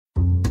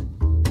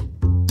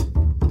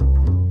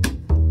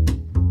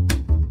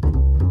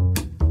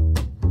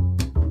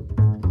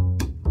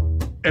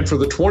And for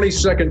the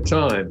 22nd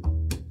time,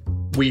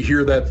 we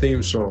hear that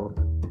theme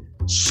song,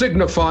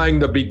 signifying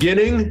the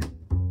beginning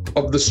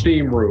of the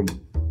Steam Room,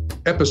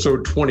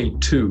 episode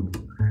 22,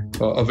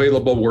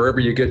 available wherever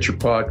you get your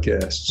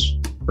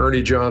podcasts.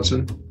 Ernie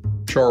Johnson,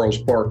 Charles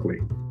Barkley,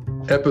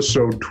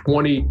 episode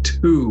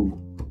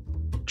 22,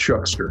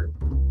 Chuckster.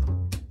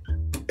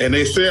 And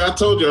they said, I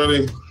told you,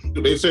 Ernie,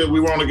 they said we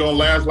were only going to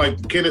last like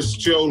Kenneth's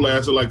show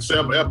lasted like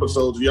 7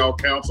 episodes. Y'all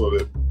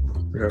canceled it.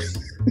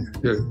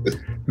 Yeah.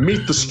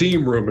 Meet the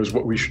Steam Room is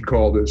what we should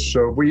call this.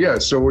 So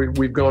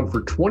we've gone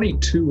for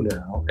 22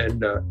 now,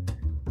 and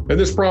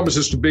this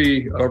promises to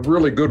be a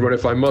really good one,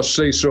 if I must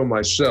say so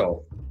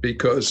myself,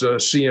 because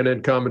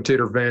CNN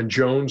commentator Van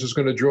Jones is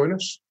going to join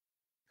us.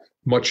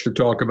 Much to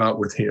talk about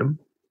with him.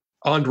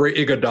 Andre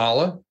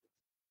Iguodala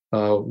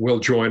will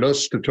join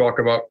us to talk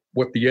about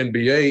what the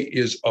NBA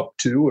is up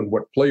to and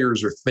what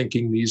players are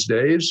thinking these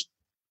days.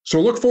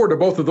 So look forward to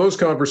both of those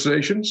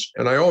conversations,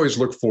 and I always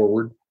look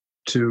forward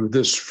to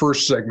this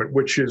first segment,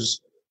 which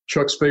is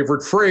Chuck's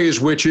favorite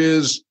phrase, which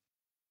is,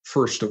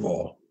 first of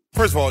all.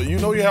 First of all, you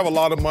know you have a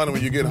lot of money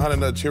when you get Honey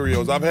Nut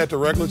Cheerios. I've had the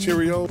regular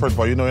Cheerios. First of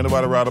all, you know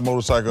anybody ride a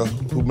motorcycle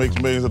who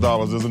makes millions of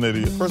dollars is an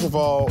idiot. First of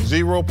all,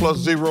 0 plus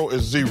 0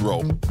 is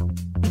 0.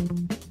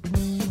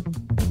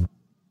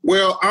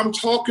 Well, I'm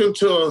talking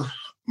to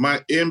my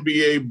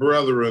NBA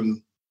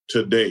brethren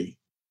today.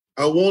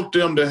 I want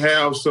them to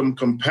have some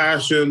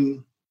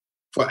compassion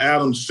for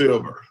Adam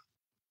Silver.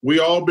 We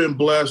all been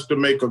blessed to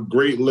make a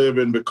great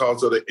living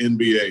because of the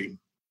NBA.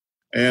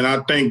 And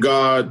I thank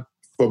God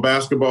for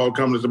basketball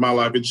coming into my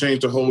life. It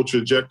changed the whole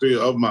trajectory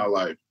of my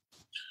life.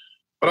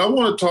 But I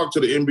want to talk to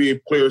the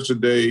NBA players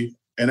today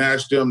and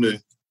ask them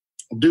to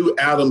do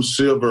Adam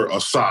Silver a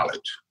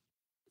solid.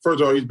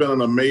 First of all, he's been an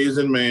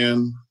amazing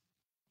man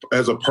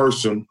as a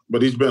person,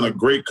 but he's been a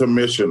great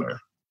commissioner.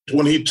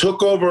 When he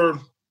took over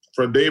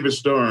for David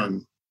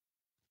Stern,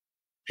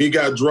 he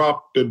got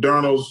dropped the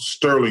Donald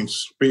Sterling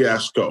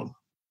fiasco.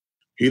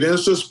 He didn't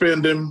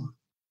suspend him.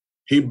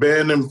 He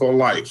banned him for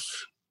life.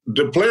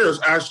 The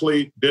players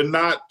actually did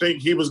not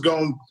think he was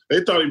going,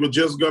 they thought he was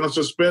just going to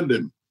suspend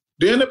him.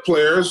 Then the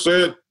players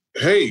said,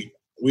 hey,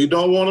 we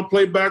don't want to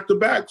play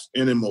back-to-backs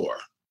anymore.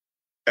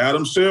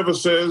 Adam Silver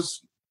says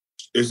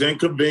it's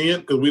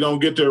inconvenient because we don't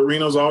get to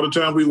arenas all the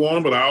time we want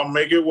them, but I'll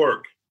make it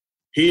work.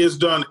 He has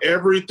done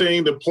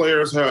everything the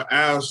players have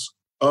asked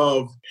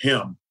of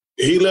him.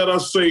 He let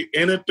us say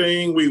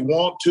anything we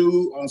want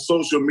to on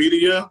social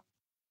media.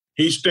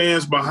 He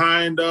stands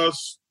behind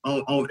us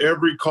on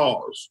every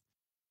cause.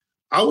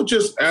 I would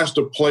just ask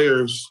the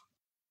players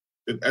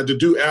to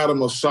do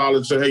Adam a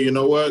solid, say, hey, you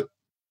know what?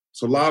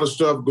 It's a lot of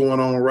stuff going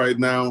on right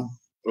now.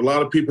 A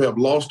lot of people have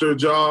lost their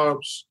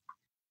jobs.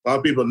 A lot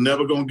of people are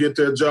never going to get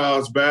their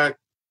jobs back.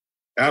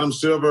 Adam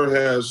Silver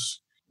has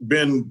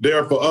been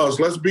there for us.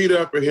 Let's be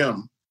there for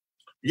him.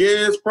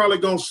 Yeah, it's probably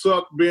going to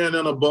suck being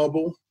in a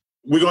bubble.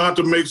 We're going to have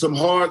to make some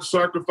hard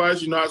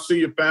sacrifices. You not see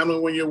your family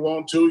when you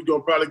want to. You're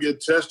going to probably get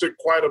tested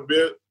quite a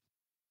bit.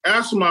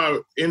 Ask my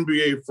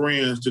NBA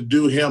friends to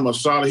do him a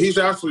solid. He's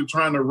actually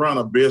trying to run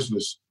a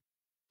business.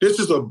 This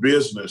is a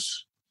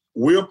business.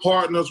 We're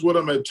partners with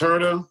him at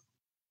Turner.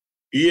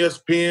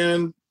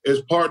 ESPN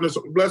is partners.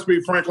 Let's be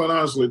frankly and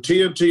honestly,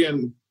 TNT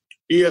and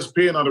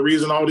ESPN are the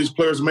reason all these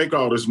players make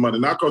all this money.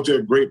 Not because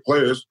they're great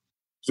players.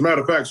 As a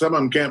matter of fact, some of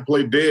them can't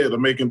play dead. They're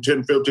making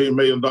 $10, $15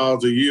 million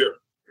a year.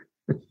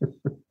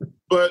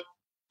 But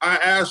I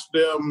asked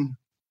them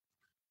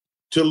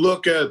to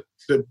look at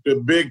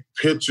the big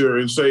picture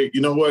and say,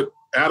 you know what,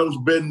 Adam's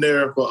been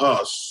there for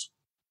us.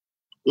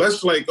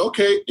 Let's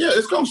okay, yeah,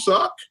 it's gonna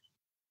suck.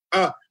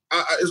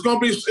 It's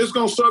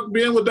gonna suck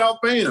being without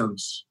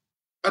fans.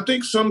 I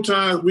think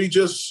sometimes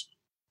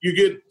you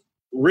get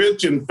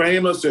rich and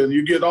famous and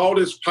you get all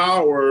this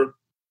power.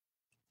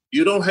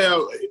 You don't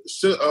have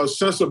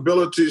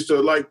sensibilities to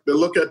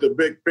look at the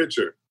big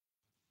picture.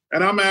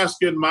 And I'm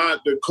asking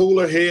the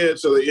cooler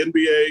heads of the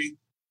NBA.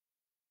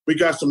 We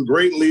got some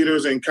great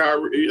leaders in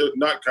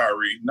not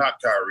Kyrie.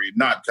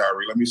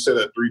 Let me say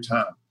that 3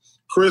 times.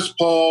 Chris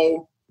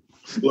Paul,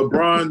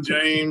 LeBron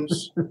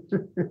James,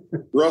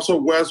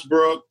 Russell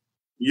Westbrook,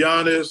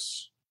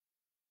 Giannis.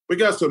 We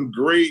got some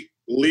great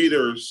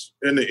leaders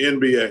in the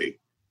NBA.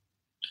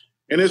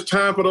 And it's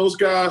time for those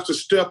guys to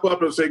step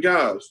up and say,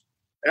 guys,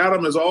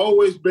 Adam has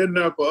always been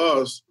there for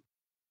us.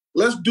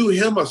 Let's do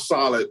him a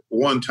solid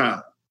one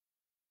time.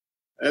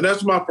 And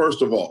that's my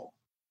first of all.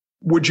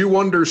 Would you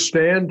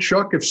understand,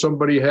 Chuck, if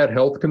somebody had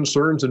health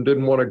concerns and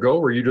didn't want to go?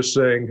 Or are you just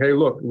saying, hey,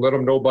 look, let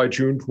them know by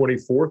June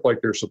 24th, like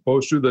they're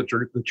supposed to, that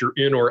you're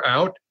in or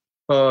out?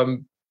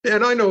 And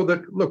I know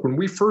that, look, when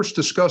we first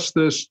discussed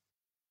this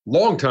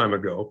long time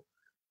ago,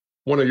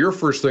 one of your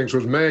first things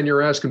was, man,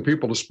 you're asking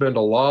people to spend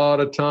a lot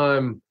of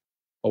time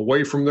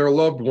away from their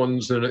loved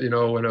ones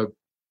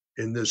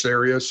in this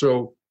area.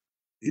 So,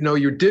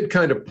 you did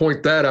kind of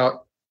point that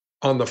out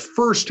on the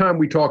first time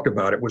we talked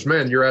about it was,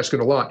 man, you're asking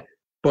a lot.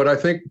 But I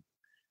think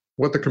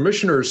what the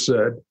commissioners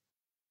said,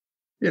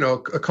 a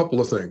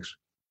couple of things.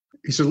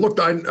 He said, look,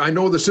 I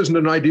know this isn't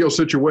an ideal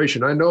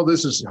situation. I know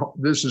this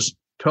is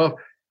tough,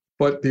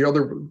 but the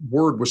other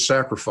word was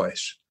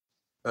sacrifice.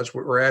 That's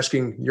what you're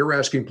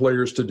asking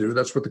players to do.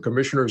 That's what the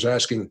commissioner is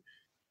asking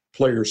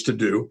players to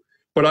do.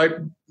 But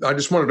I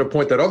just wanted to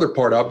point that other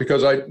part out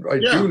because I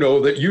do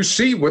know that you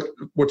see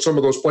what some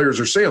of those players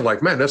are saying,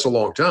 like, man, that's a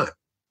long time.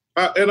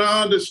 And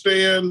I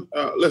understand,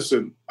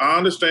 listen, I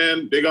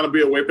understand they're going to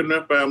be away from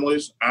their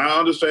families. I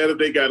understand that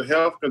they got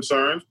health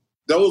concerns.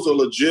 Those are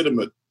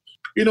legitimate.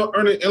 You know,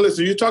 Ernie, and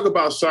listen, you talk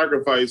about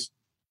sacrifice.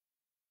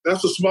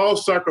 That's a small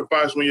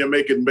sacrifice when you're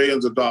making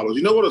millions of dollars.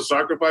 You know what a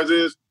sacrifice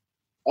is?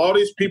 All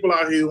these people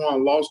out here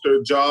who lost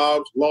their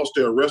jobs, lost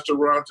their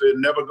restaurants, they're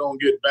never going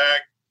to get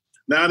back.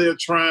 Now they're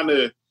trying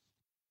to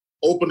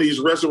open these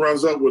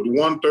restaurants up with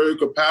 1/3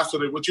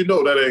 capacity, but you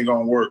know that ain't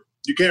going to work.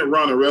 You can't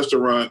run a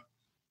restaurant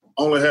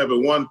only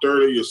having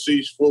 1/3 of your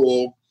seats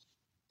full,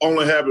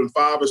 only having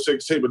 5 or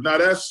 6 tables. Now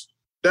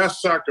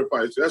that's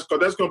sacrifice. That's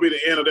going to be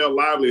the end of their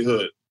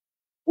livelihood.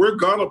 We're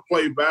going to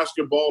play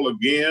basketball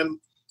again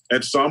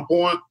at some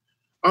point.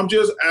 I'm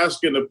just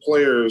asking the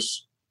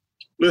players,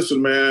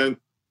 listen, man,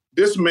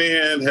 this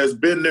man has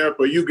been there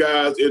for you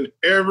guys in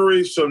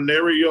every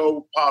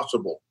scenario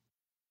possible.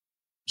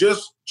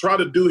 Just try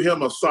to do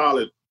him a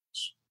solid.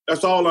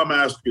 That's all I'm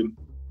asking.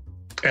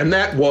 And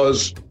that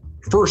was,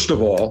 first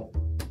of all,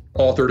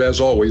 authored, as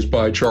always,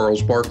 by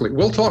Charles Barkley.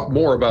 We'll talk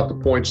more about the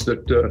points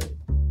that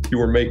you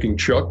were making,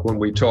 Chuck, when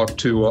we talk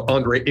to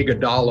Andre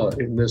Iguodala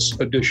in this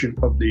edition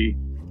of the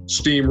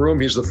Steam Room.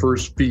 He's the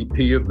first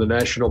VP of the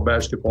National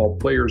Basketball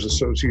Players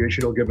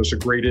Association. He'll give us a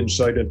great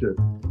insight into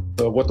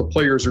what the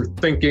players are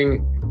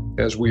thinking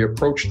as we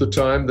approach the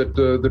time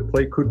that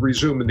play could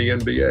resume in the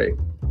NBA.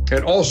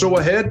 And also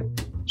ahead,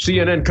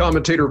 CNN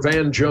commentator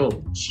Van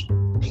Jones.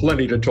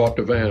 Plenty to talk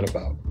to Van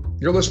about.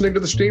 You're listening to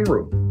the Steam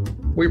Room.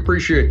 We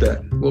appreciate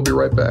that. We'll be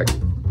right back.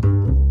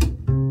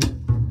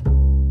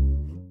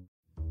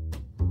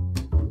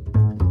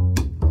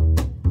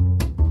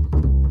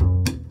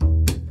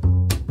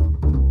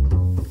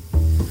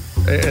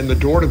 And the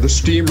door to the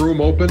Steam Room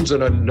opens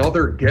and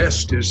another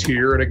guest is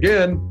here. And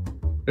again,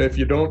 if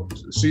you don't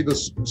see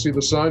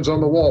the signs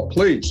on the wall,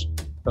 please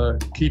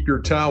keep your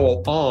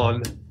towel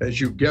on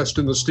as you guest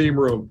in the Steam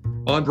Room.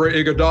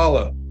 Andre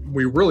Iguodala,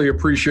 we really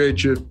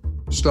appreciate you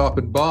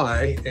stopping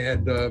by.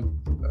 And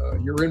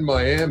you're in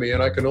Miami,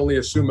 and I can only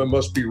assume it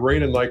must be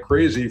raining like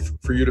crazy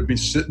for you to be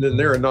sitting in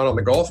there and not on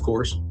the golf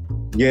course.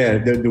 Yeah,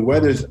 the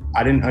weather's,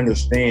 I didn't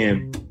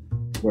understand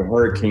what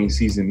hurricane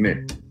season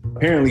meant.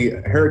 Apparently,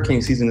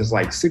 hurricane season is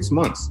like 6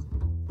 months.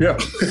 Yeah.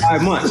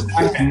 5 months.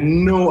 I had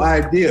no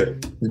idea.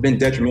 It's been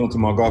detrimental to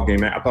my golf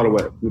game, man. I thought it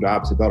would do the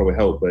opposite. I thought it would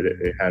help, but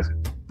it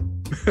hasn't.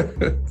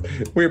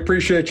 We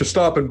appreciate you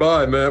stopping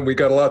by, man. We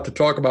got a lot to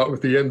talk about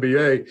with the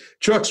NBA.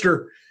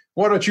 Chuckster,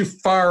 why don't you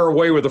fire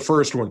away with the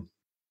first one?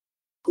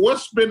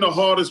 What's been the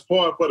hardest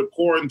part for the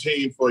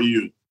quarantine for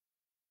you?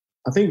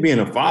 I think being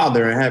a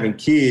father and having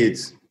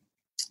kids,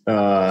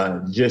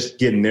 just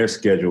getting their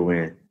schedule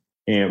in.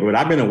 But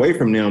I've been away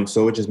from them,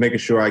 so it's just making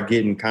sure I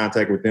get in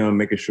contact with them,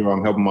 making sure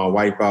I'm helping my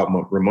wife out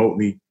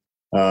remotely.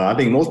 I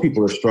think most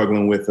people are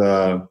struggling with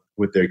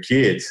their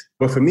kids.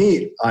 But for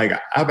me, like,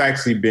 I've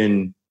actually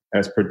been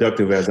as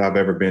productive as I've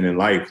ever been in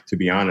life, to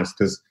be honest,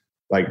 because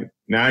like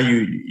now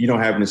you don't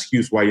have an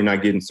excuse why you're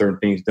not getting certain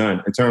things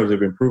done. In terms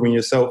of improving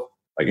yourself,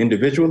 like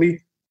individually,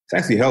 it's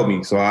actually helped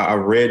me. So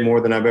I've read more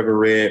than I've ever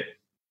read.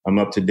 I'm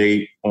up to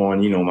date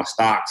on, my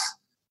stocks,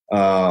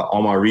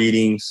 all my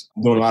readings.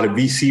 I'm doing a lot of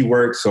VC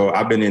work. So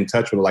I've been in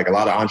touch with like a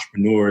lot of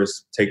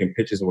entrepreneurs, taking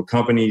pictures with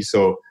companies.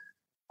 So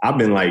I've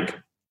been like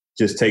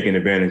just taking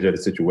advantage of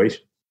the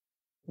situation.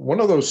 One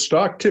of those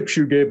stock tips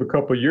you gave a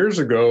couple of years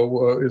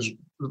ago is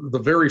the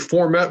very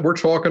format we're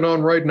talking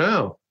on right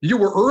now. You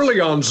were early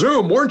on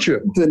Zoom, weren't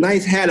you? It's a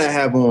nice hat I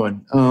have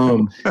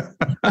on.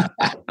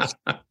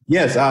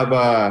 Yes,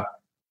 I've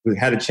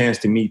had a chance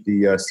to meet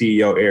the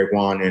CEO, Eric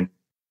Yuan, and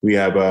we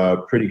have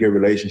a pretty good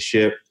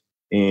relationship.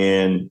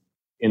 And,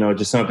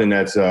 just something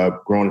that's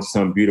grown into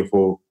some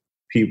beautiful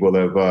people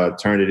have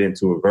turned it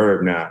into a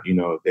verb now.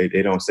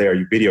 They don't say, are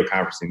you video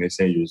conferencing? They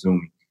say you're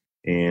Zooming.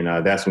 And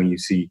that's when you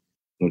see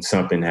when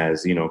something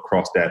has,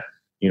 crossed that,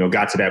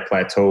 got to that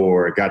plateau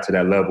or got to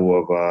that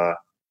level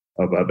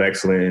of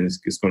excellence.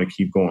 It's going to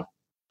keep going.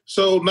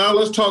 So now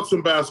let's talk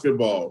some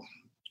basketball.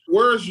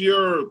 Where's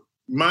your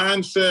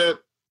mindset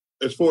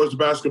as far as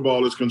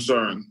basketball is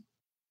concerned?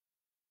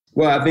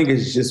 Well, I think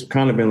it's just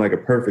kind of been like a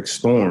perfect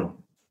storm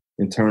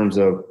in terms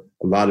of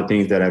a lot of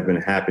things that have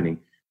been happening.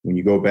 When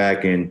you go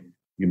back and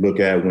you look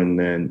at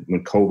when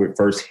COVID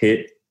first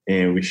hit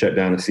and we shut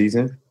down the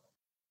season,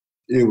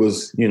 it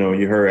was,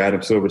 you heard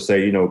Adam Silver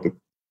say,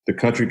 the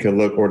country can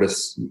look, or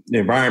the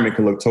environment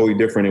can look totally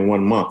different in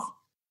 1 month.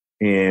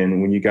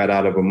 And when you got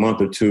out of a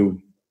month or two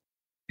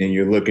and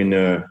you're looking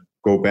to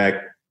go back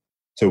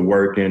to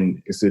work,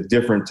 and it's a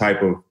different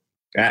type of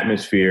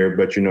atmosphere,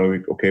 but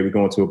okay, we're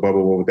going to a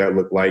bubble. What would that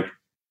look like?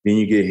 Then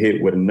you get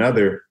hit with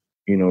another,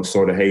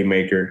 sort of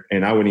haymaker.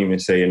 And I wouldn't even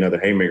say another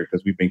haymaker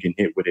because we've been getting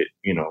hit with it,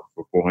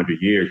 for 400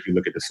 years. You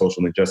look at the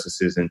social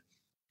injustices and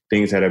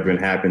things that have been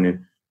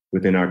happening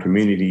within our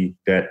community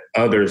that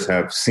others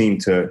have seemed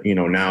to,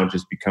 now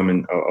just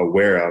becoming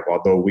aware of,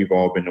 although we've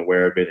all been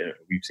aware of it and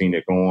we've seen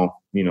it go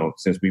on,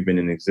 since we've been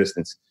in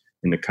existence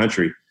in the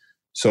country.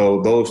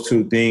 So those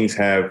two things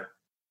have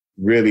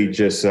really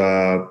just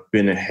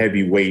been a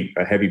heavy weight,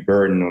 a heavy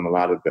burden on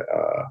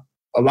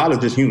a lot of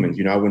just humans.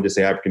 I wouldn't just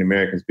say African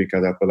Americans,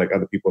 because I feel like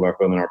other people are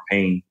feeling our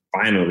pain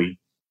finally.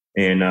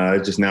 And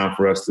it's just now time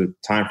for us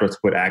to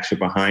put action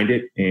behind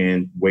it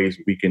and ways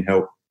we can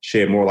help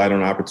shed more light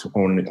on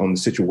the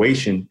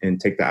situation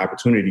and take the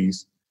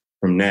opportunities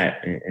from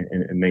that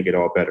and make it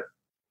all better.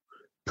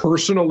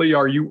 Personally,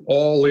 are you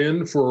all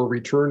in for a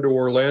return to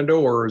Orlando,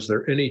 or is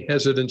there any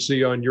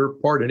hesitancy on your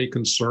part, any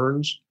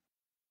concerns?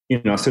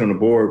 I sit on the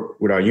board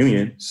with our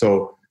union.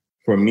 So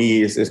for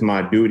me, it's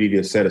my duty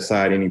to set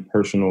aside any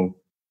personal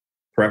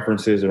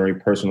preferences or any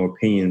personal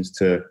opinions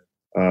to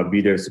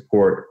be there to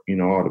support,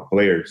 all the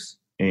players.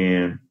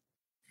 And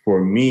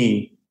for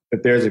me,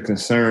 if there's a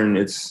concern,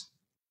 it's,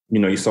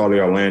 you saw the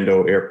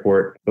Orlando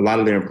airport, a lot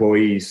of their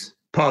employees.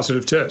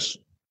 Positive tests.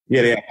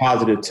 Yeah, they have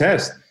positive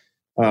tests.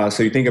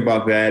 So you think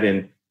about that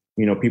and,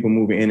 people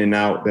moving in and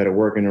out that are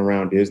working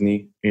around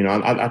Disney.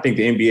 I think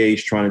the NBA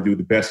is trying to do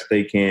the best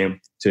they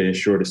can to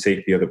ensure the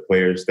safety of the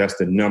players. That's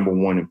the number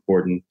one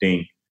important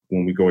thing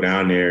when we go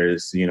down there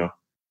is,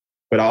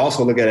 but I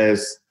also look at it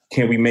as,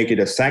 can we make it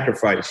a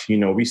sacrifice?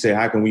 We say,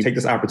 how can we take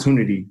this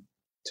opportunity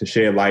to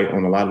shed light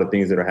on a lot of the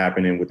things that are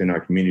happening within our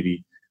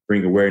community,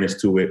 bring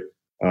awareness to it,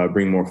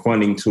 bring more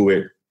funding to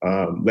it,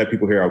 let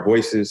people hear our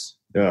voices.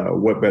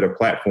 What better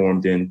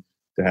platform than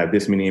to have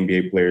this many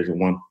NBA players in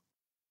one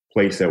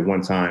place at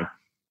one time?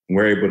 And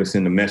we're able to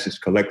send a message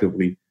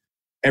collectively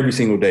every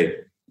single day.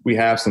 We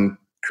have some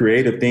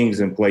creative things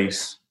in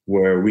place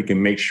where we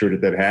can make sure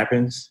that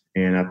happens.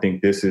 And I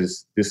think this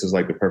is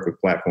like the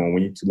perfect platform.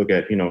 When you look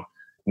at,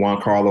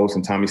 Juan Carlos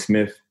and Tommy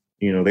Smith,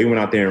 they went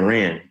out there and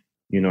ran.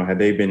 Had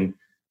they been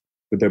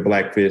with their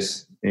black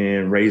fists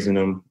and raising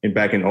them and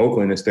back in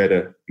Oakland instead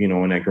of,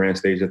 on that grand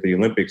stage at the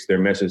Olympics, their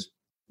message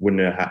would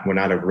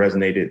not have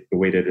resonated the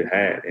way that it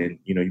had. And,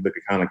 you look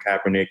at Colin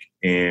Kaepernick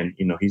and,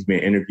 he's been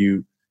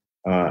interviewed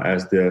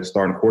as the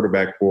starting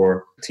quarterback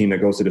for a team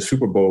that goes to the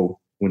Super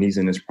Bowl when he's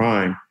in his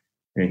prime.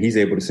 And he's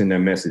able to send that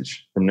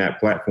message from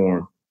that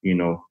platform,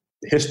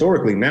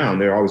 historically now,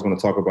 they're always going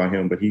to talk about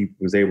him, but he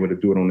was able to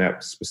do it on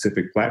that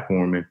specific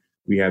platform. And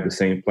we have the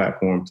same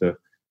platform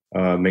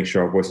to make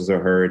sure our voices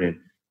are heard and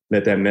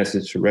let that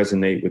message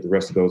resonate with the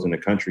rest of those in the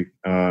country.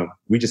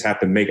 We just have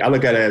to I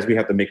look at it as we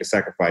have to make a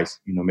sacrifice.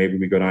 Maybe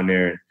we go down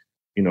there and,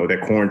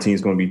 that quarantine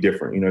is going to be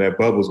different. That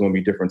bubble is going to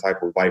be a different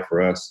type of life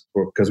for us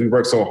because we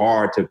worked so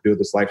hard to build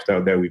this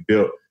lifestyle that we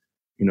built.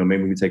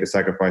 Maybe we take a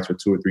sacrifice for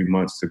 2 or 3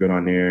 months to go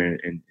down there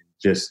and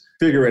just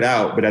figure it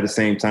out. But at the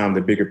same time,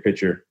 the bigger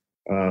picture,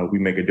 we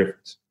make a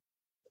difference.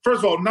 First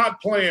of all,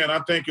 not playing, I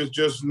think, is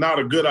just not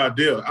a good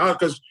idea.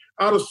 Because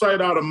out of sight,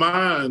 out of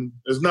mind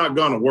is not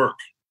going to work.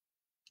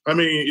 I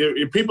mean,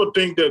 if people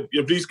think that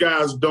if these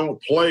guys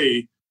don't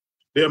play,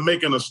 they're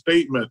making a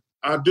statement,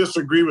 I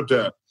disagree with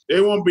that. They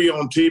won't be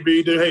on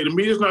TV. The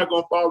media's not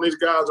going to follow these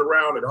guys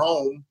around at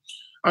home.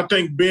 I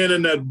think being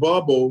in that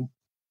bubble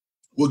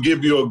will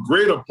give you a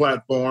greater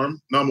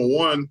platform, number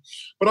one.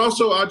 But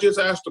also, I just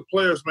asked the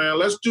players, man,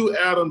 let's do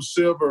Adam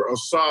Silver a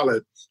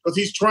solid because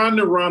he's trying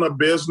to run a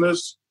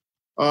business.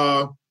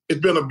 It's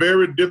been a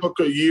very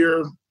difficult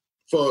year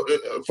for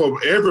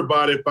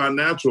everybody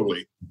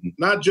financially,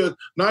 not just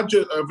the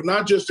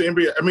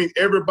NBA. I mean,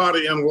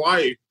 everybody in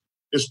life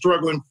is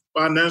struggling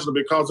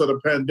financially because of the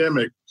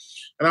pandemic.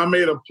 And I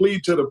made a plea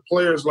to the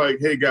players like,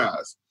 hey,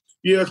 guys,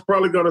 yeah, it's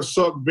probably going to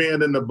suck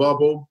being in the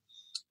bubble.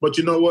 But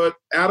you know what?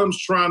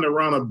 Adam's trying to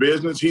run a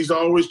business. He's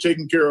always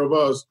taking care of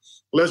us.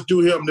 Let's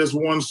do him this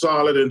one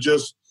solid and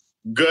just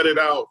gut it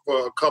out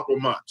for a couple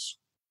months.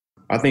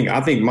 I think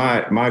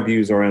my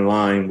views are in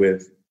line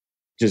with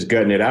just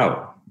gutting it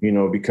out,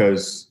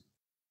 because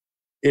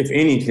if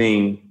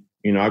anything,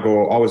 I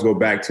always go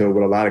back to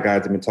what a lot of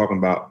guys have been talking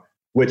about,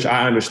 which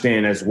I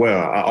understand as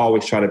well. I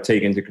always try to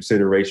take into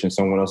consideration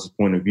someone else's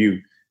point of view.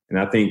 And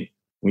I think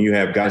when you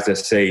have guys that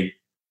say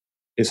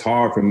it's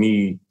hard for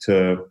me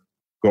to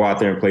go out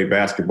there and play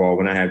basketball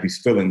when I have these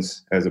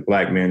feelings as a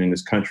black man in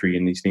this country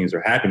and these things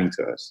are happening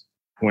to us.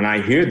 When I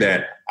hear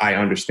that, I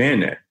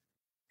understand that.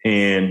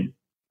 And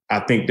I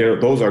think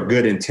those are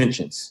good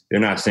intentions. They're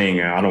not saying,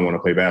 I don't want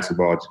to play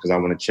basketball just because I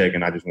want to check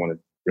and I just want to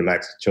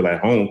relax, chill at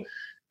home.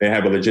 They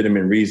have a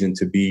legitimate reason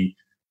to be,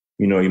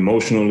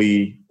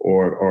 emotionally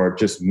or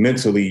just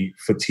mentally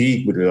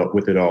fatigued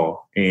with it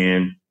all.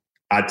 And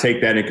I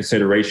take that in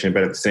consideration.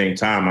 But at the same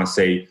time, I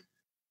say,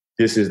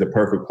 this is the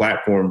perfect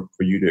platform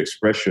for you to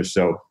express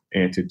yourself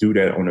and to do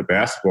that on a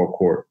basketball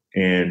court.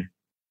 And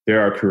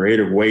there are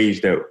creative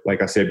ways that,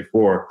 like I said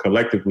before,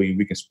 collectively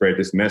we can spread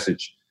this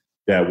message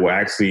that will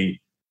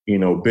actually,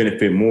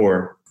 benefit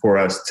more for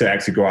us to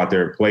actually go out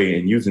there and play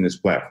and using this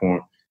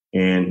platform.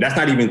 And that's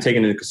not even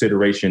taking into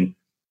consideration,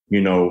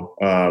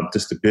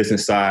 just the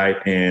business side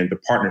and the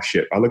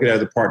partnership. I look at it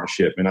as a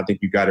partnership, and I think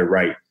you got it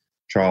right,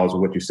 Charles,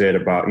 what you said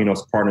about,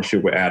 it's a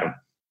partnership with Adam,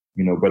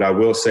 but I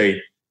will say,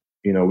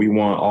 We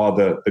want all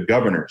the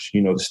governors, the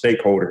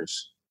stakeholders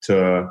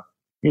to,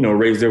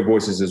 raise their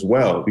voices as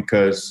well.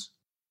 Because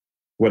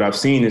what I've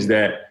seen is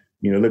that,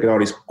 look at all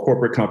these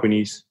corporate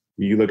companies,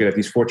 you look at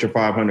these Fortune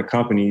 500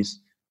 companies,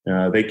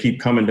 they keep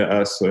coming to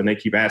us and they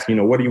keep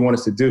asking, what do you want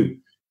us to do?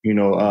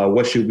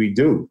 What should we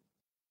do?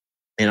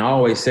 And I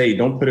always say,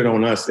 don't put it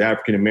on us, the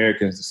African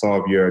Americans, to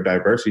solve your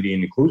diversity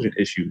and inclusion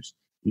issues.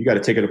 You got to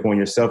take it upon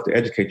yourself to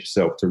educate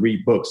yourself, to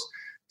read books,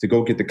 to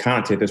go get the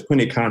content. There's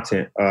plenty of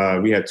content.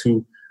 We had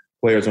 2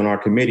 players on our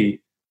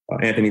committee,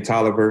 Anthony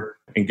Tolliver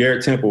and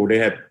Garrett Temple. They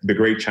had The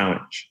Great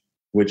Challenge,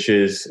 which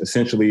is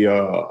essentially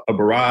a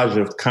barrage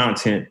of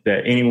content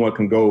that anyone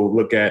can go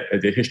look at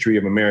the history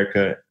of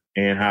America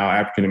and how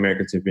African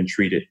Americans have been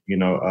treated.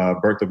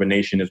 Birth of a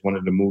Nation is one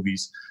of the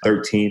movies, on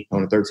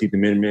the 13th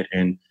Amendment,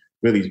 and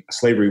really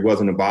slavery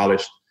wasn't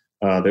abolished.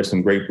 There's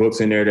some great books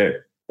in there that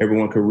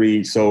everyone could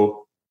read.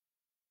 So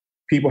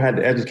people had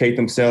to educate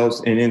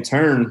themselves, and in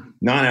turn,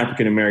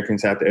 non-African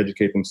Americans have to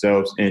educate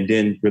themselves and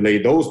then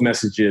relay those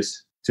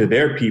messages to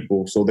their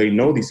people so they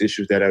know these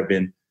issues that have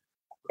been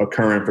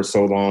occurring for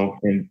so long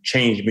and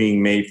change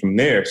being made from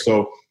there.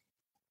 So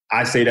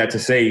I say that to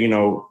say,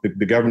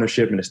 the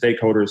governorship and the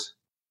stakeholders,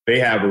 they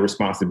have a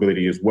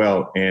responsibility as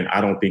well. And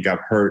I don't think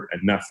I've heard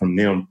enough from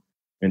them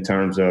in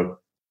terms of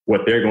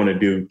what they're going to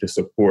do to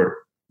support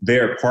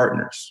their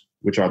partners,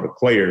 which are the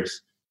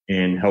players,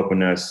 in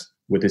helping us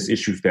with these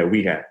issues that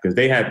we have. Because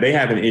they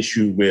have an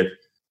issue with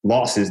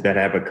losses that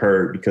have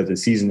occurred because the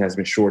season has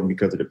been shortened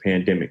because of the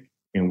pandemic.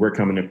 And we're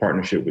coming in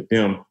partnership with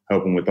them,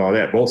 helping with all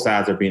that. Both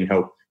sides are being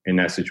helped in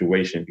that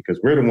situation because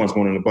we're the ones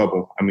going in the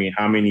bubble. I mean,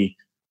 how many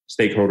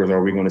stakeholders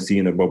are we going to see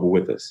in the bubble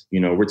with us?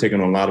 We're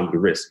taking on a lot of the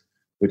risk,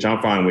 which I'm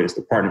fine with. It's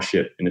the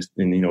partnership. And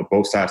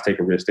both sides take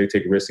a risk. They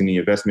take a risk in the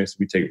investments.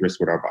 We take risks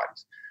with our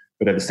bodies.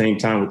 But at the same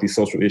time, with these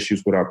social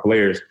issues with our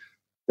players,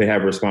 they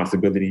have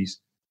responsibilities.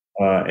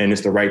 And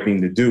it's the right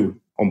thing to do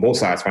on both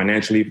sides,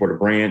 financially, for the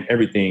brand,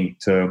 everything,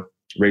 to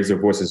raise their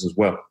voices as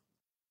well.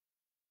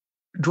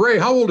 Dre,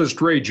 how old is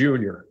Dre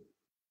Jr.?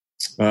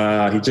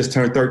 He just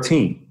turned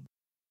 13.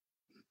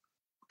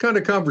 What kind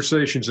of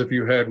conversations have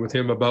you had with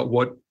him about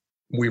what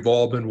we've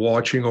all been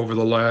watching over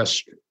the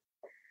last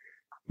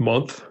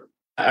month?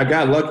 I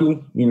got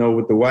lucky,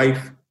 with the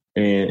wife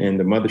and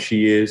the mother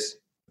she is.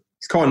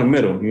 It's caught in the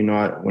middle.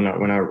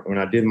 When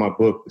I did my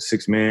book, The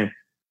Sixth Man,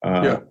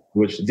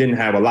 which didn't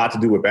have a lot to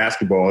do with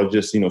basketball, it's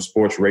just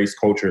sports, race,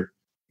 culture.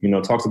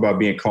 Talks about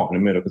being caught in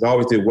the middle. Because I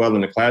always did well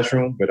in the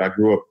classroom, but I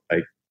grew up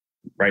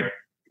right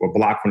a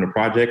block from the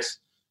projects.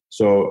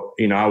 So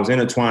I was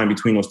intertwined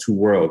between those two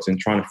worlds and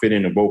trying to fit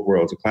into both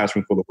worlds: a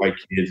classroom full of white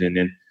kids, and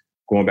then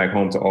going back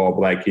home to all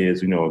black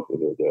kids. The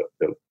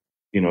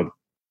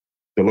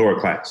lower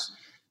class.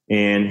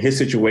 And his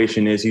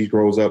situation is he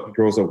grows up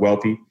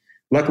wealthy.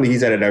 Luckily,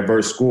 he's at a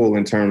diverse school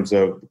in terms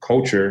of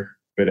culture,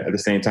 but at the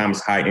same time,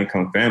 it's high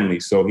income family.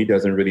 So he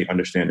doesn't really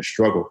understand the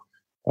struggle.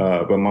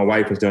 But my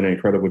wife has done an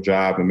incredible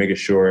job in making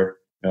sure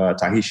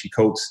Ta-Nehisi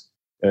Coates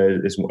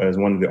is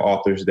one of the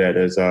authors that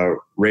is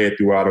read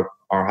throughout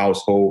our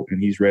household,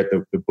 and he's read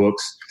the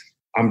books.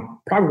 I'm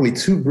probably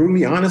too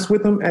brutally honest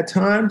with him at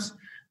times,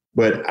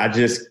 but I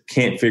just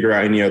can't figure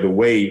out any other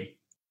way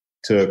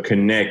to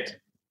connect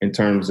in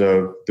terms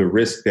of the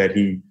risk that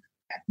he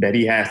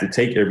has to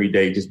take every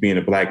day just being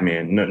a black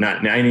man.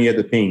 Not any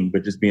other thing,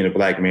 but just being a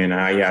black man and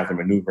how he has to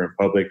maneuver in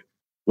public.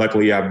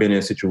 Luckily, I've been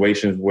in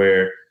situations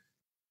where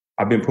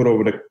I've been put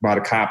over by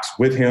the cops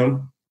with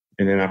him,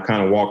 and then I've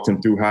kind of walked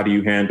him through how do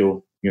you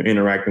handle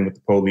interacting with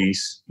the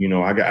police.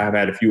 I've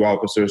had a few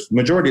officers.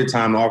 Majority of the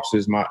time,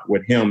 officers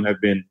with him have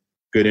been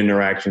good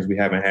interactions. We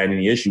haven't had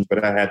any issues,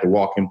 but I had to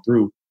walk him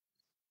through.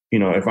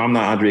 If I'm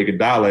not Andre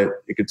Iguodala,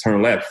 it could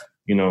turn left.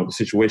 The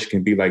situation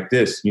can be like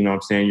this. What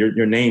I'm saying?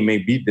 Your name may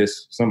be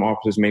this. Some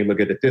officers may look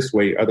at it this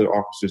way. Other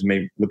officers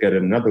may look at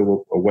it another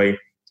way.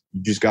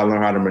 You just got to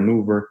learn how to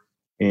maneuver.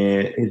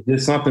 And it's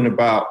just something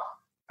about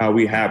how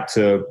we have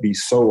to be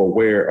so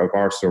aware of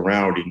our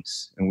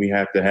surroundings, and we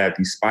have to have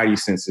these spidey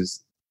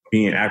senses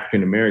being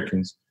African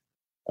Americans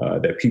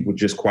that people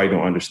just quite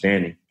don't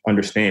understand.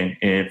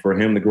 And for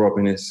him to grow up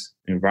in this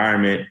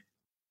environment,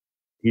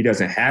 he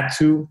doesn't have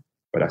to,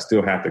 but I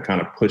still have to kind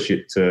of push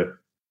it to,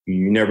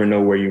 you never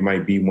know where you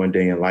might be one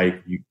day in life.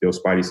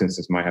 Those spidey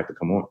senses might have to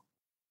come on.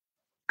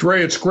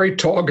 Dre, it's great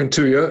talking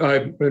to you.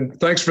 And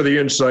thanks for the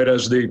insight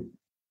as the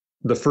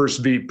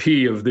first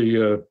VP of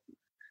the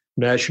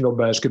National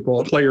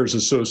Basketball Players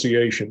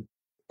Association.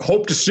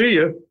 Hope to see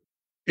you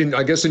in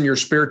your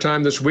spare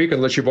time this week,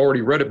 unless you've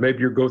already read it. Maybe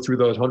you'll go through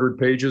those 100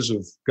 pages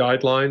of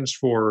guidelines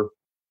for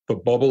the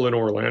bubble in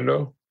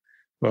Orlando.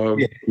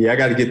 I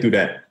got to get through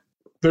that.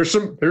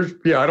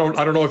 I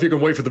don't know if you can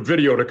wait for the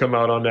video to come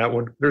out on that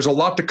one. There's a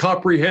lot to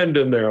comprehend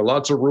in there.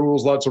 Lots of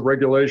rules, lots of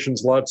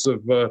regulations, lots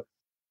of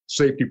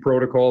safety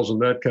protocols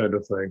and that kind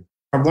of thing.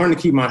 I've learned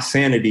to keep my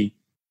sanity.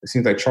 It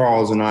seems like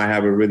Charles and I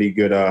have a really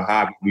good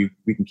hobby.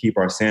 We can keep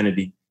our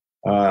sanity.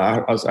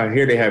 I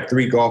hear they have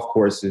 3 golf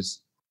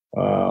courses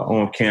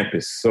on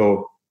campus.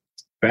 So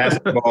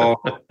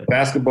basketball,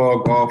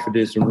 golf, I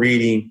did some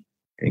reading,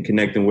 and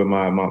connecting with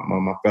my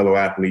fellow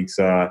athletes.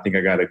 I think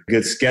I got a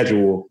good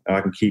schedule.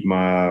 I can keep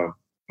my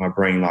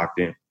brain locked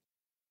in.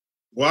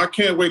 Well, I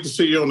can't wait to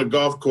see you on the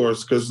golf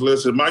course because,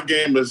 listen, my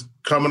game is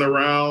coming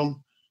around,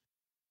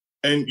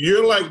 and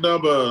you're like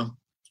number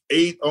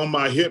 8 on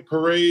my hit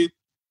parade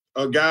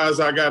of guys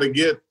I got to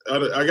get.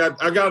 I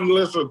got a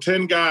list of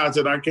 10 guys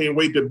that I can't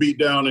wait to beat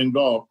down in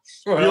golf.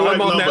 Well, I'm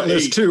on that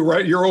list too,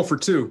 right? You're 0 for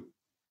 2.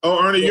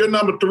 Oh, Ernie, you're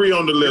number 3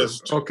 on the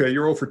list. Okay,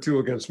 you're 0 for 2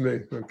 against me.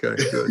 Okay,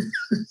 good.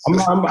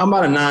 I'm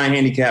about a 9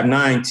 handicap,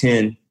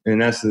 9-10,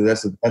 and that's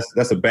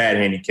a bad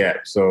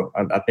handicap. So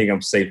I think I'm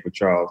safe with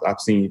Charles. I've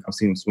seen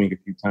him swing a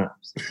few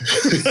times.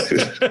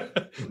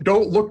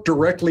 Don't look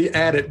directly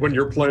at it when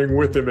you're playing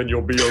with him, and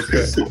you'll be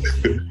okay.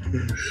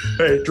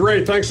 Hey,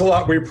 Dre, thanks a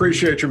lot. We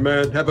appreciate you,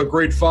 man. Have a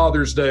great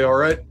Father's Day. All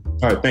right.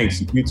 All right,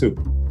 thanks. You too.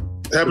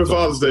 Happy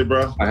Father's Day,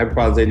 bro. All right, happy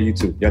Father's Day to you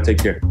too. Y'all take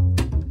care.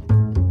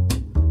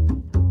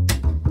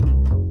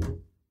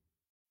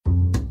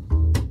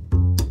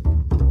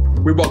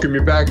 We welcome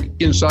you back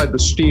inside the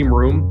steam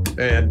room.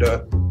 And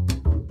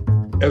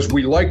as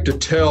we like to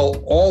tell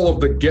all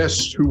of the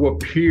guests who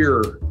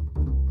appear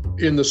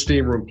in the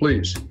steam room,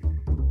 please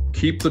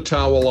keep the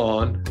towel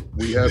on.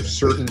 We have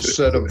certain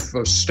set of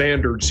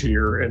standards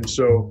here. And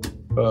so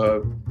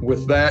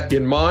with that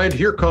in mind,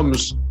 here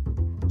comes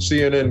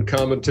CNN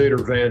commentator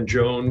Van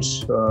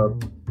Jones.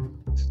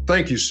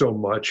 Thank you so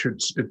much.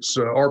 It's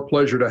our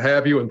pleasure to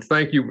have you. And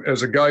thank you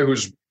as a guy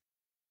who's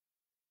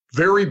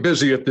very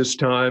busy at this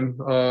time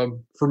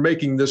for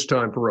making this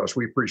time for us.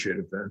 We appreciate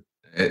it, Van.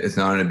 It's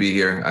an honor to be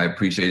here. I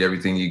appreciate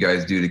everything you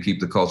guys do to keep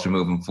the culture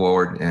moving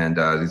forward and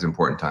these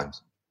important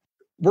times.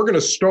 We're going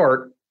to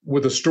start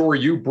with a story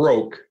you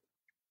broke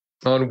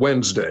on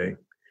Wednesday,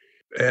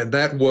 and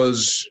that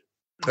was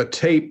a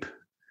tape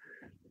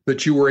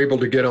that you were able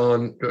to get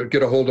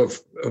a hold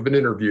of an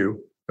interview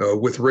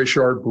with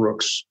Rayshard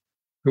Brooks,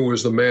 who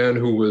was the man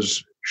who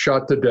was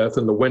shot to death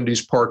in the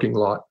Wendy's parking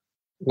lot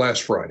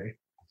last Friday.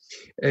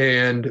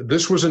 And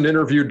this was an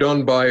interview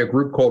done by a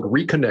group called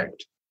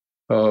Reconnect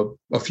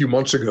a few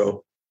months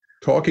ago,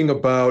 talking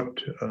about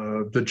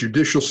the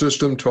judicial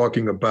system,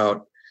 talking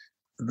about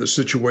the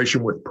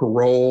situation with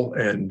parole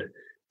and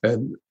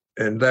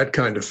that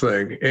kind of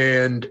thing.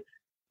 And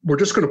we're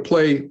just going to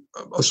play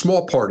a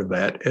small part of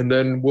that, and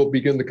then we'll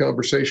begin the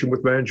conversation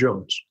with Van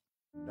Jones.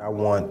 I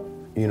want,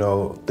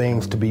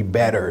 things to be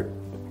better,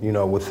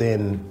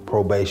 within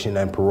probation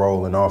and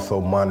parole and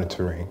also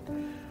monitoring.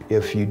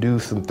 If you do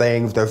some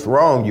things that's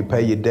wrong, you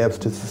pay your debts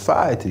to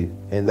society,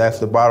 and that's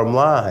the bottom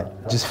line.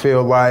 I just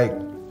feel like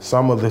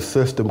some of the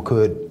system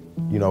could,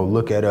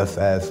 look at us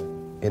as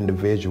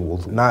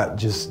individuals, not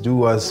just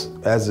do us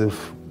as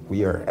if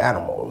we are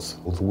animals.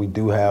 We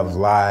do have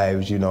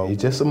lives,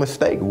 It's just a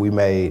mistake we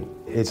made.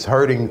 It's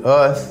hurting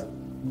us,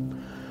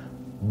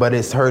 but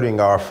it's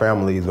hurting our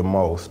family the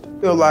most.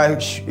 I feel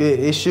like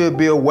it should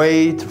be a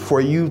way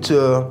for you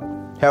to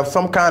have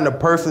some kind of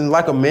person,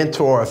 like a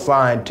mentor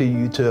assigned to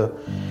you to,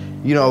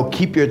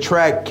 keep your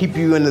track, keep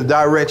you in the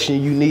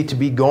direction you need to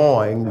be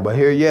going. But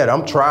here yet,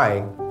 I'm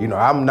trying.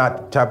 I'm not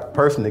the type of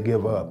person to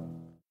give up.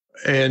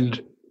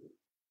 And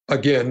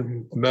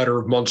again, a matter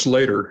of months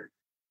later,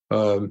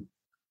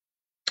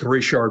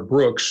 Rayshard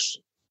Brooks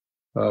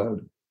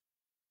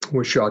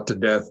was shot to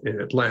death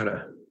in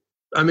Atlanta.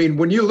 I mean,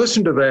 when you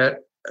listen to that,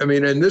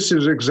 and this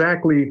is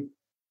exactly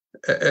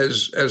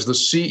as the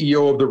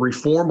CEO of the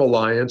Reform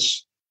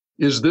Alliance,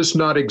 is this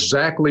not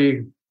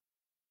exactly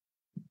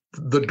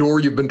the door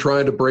you've been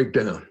trying to break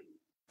down?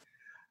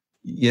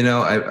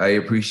 I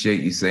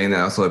appreciate you saying that.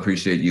 I also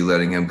appreciate you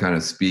letting him kind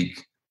of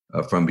speak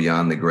from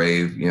beyond the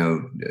grave.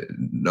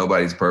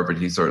 Nobody's perfect.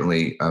 He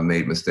certainly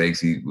made mistakes.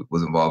 He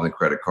was involved in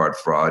credit card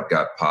fraud,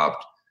 got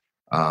popped,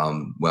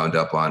 wound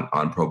up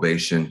on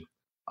probation.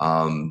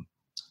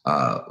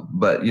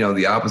 But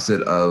the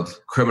opposite of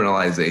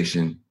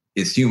criminalization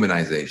is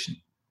humanization.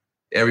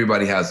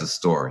 Everybody has a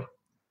story.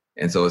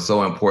 And so it's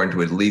so important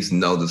to at least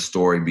know the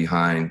story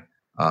behind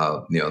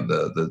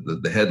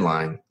the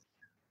headline.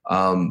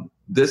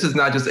 This is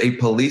not just a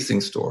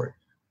policing story.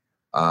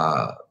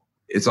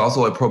 It's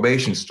also a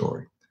probation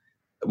story.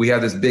 We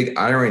have this big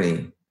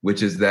irony,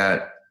 which is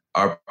that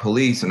our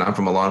police, and I'm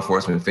from a law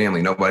enforcement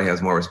family, nobody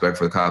has more respect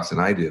for the cops than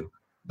I do.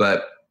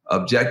 But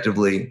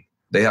objectively,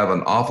 they have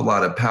an awful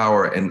lot of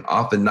power and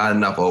often not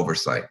enough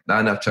oversight, not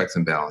enough checks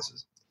and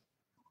balances.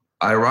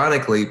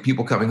 Ironically,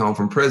 people coming home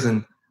from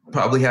prison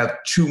probably have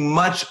too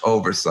much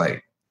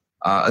oversight,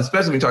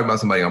 especially when you're talking about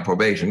somebody on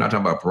probation, not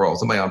talking about parole,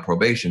 somebody on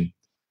probation.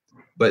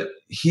 But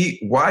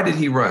why did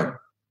he run?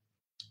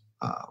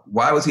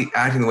 Why was he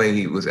acting the way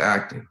he was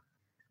acting?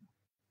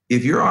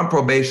 If you're on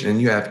probation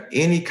and you have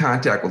any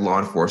contact with law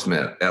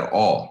enforcement at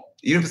all,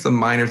 even if it's a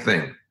minor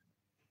thing,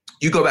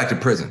 you go back to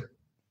prison.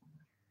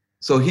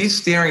 So he's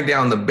staring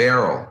down the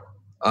barrel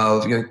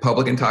of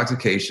public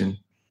intoxication,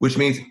 which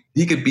means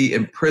he could be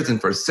in prison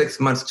for 6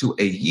 months to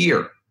a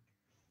year.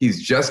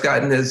 He's just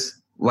gotten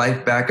his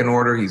life back in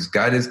order. He's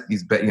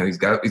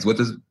with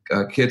his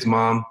kid's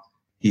mom.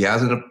 He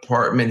has an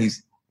apartment.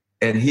 He's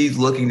and he's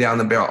looking down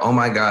the barrel. Oh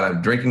my God,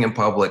 I'm drinking in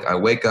public. I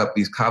wake up,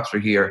 these cops are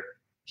here.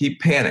 He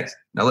panics.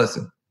 Now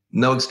listen,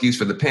 no excuse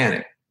for the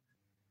panic,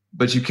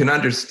 but you can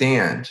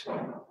understand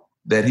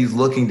that he's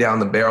looking down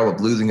the barrel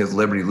of losing his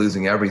liberty,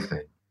 losing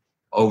everything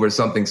over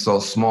something so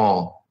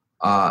small,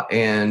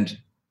 and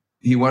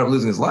he wound up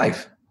losing his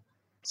life.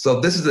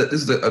 So this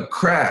is a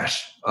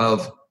crash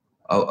of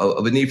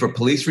a need for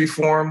police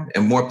reform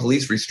and more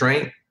police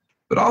restraint,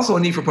 but also a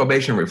need for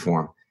probation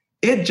reform.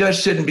 It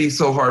just shouldn't be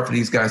so hard for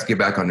these guys to get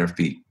back on their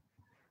feet.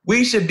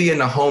 We should be in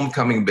the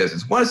homecoming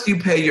business. Once you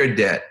pay your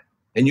debt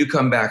and you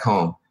come back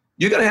home,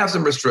 you're going to have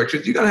some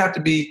restrictions. You're going to have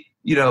to be,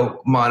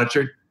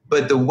 monitored.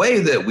 But the way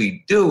that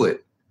we do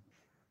it,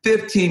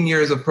 15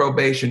 years of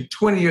probation,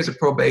 20 years of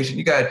probation,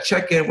 you got to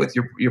check in with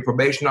your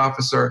probation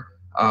officer,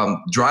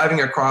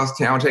 driving across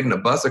town, taking a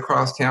bus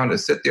across town to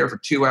sit there for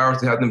 2 hours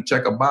to have them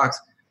check a box.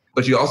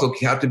 But you also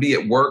have to be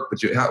at work.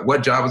 But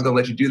what job is going to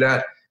let you do that?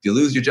 If you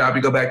lose your job,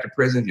 you go back to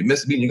prison. If you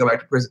miss a meeting, you go back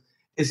to prison.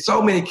 It's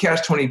so many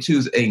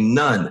catch-22s. A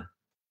nun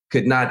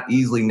could not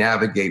easily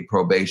navigate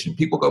probation.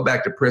 People go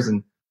back to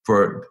prison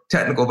for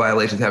technical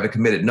violations, having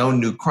committed no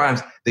new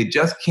crimes. They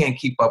just can't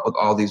keep up with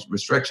all these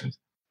restrictions.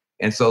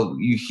 And so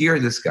you hear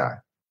this guy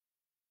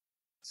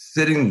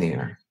sitting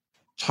there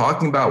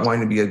talking about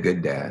wanting to be a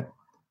good dad,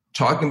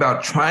 talking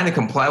about trying to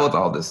comply with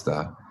all this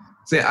stuff,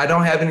 saying, I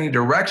don't have any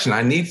direction.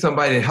 I need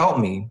somebody to help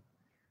me.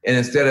 And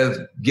instead of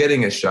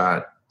getting a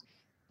shot,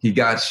 he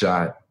got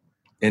shot,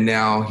 and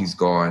now he's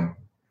gone.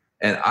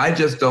 And I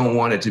just don't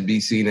want it to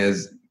be seen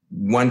as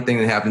one thing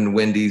that happened to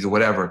Wendy's or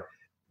whatever.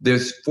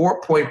 There's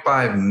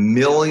 4.5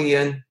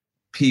 million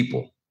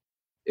people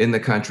in the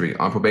country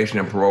on probation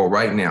and parole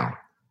right now.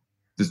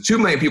 There's 2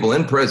 million people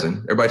in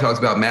prison. Everybody talks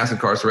about mass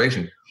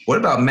incarceration. What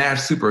about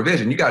mass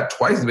supervision? You got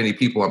twice as many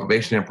people on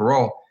probation and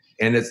parole,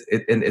 and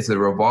it's a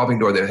revolving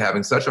door. They're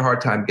having such a hard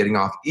time getting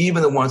off,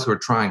 even the ones who are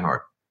trying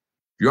hard.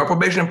 If you're on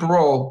probation and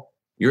parole,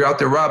 you're out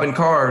there robbing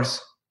cars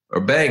or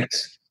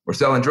banks or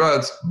selling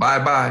drugs,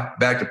 bye-bye,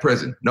 back to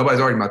prison. Nobody's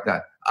arguing about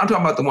that. I'm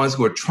talking about the ones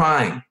who are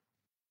trying,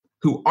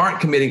 who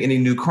aren't committing any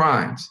new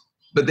crimes,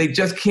 but they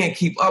just can't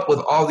keep up with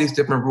all these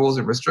different rules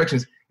and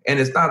restrictions. And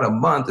it's not a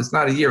month, it's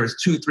not a year,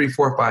 it's 2, 3,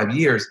 4, 5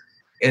 years.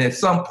 And at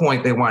some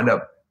point they wind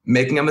up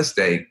making a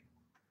mistake.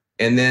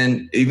 And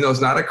then even though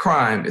it's not a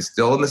crime, it's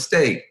still a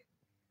mistake,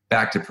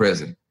 back to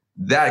prison.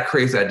 That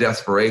creates that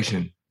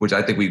desperation, which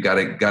I think we've got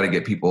to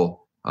get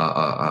people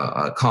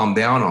calm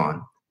down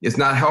on. It's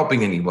not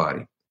helping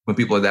anybody when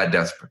people are that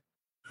desperate.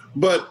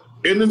 But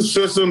isn't the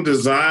system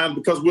designed,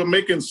 because we're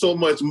making so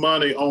much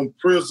money on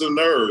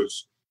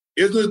prisoners,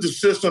 isn't the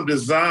system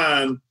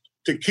designed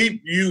to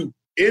keep you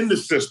in the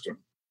system?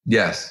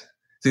 Yes.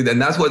 See, then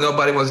that's what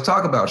nobody wants to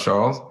talk about,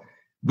 Charles.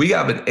 We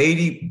have an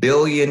 $80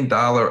 billion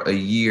a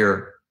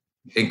year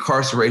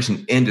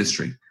incarceration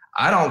industry.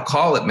 I don't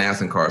call it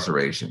mass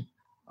incarceration,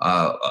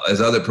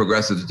 as other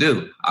progressives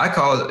do. I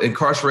call it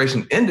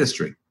incarceration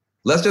industry.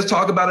 Let's just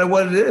talk about it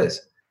what it is.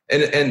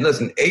 And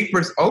listen,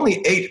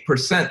 only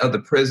 8% of the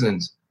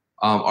prisons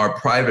are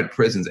private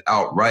prisons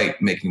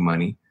outright making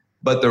money,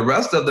 but the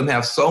rest of them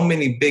have so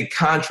many big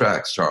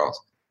contracts,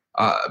 Charles.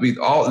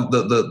 All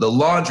the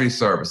laundry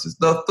services,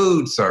 the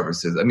food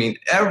services. I mean,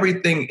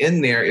 everything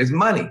in there is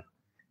money.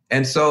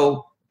 And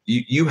so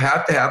you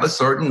have to have a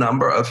certain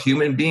number of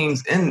human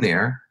beings in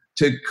there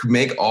to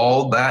make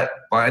all that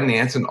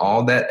finance and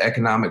all that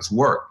economics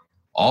work.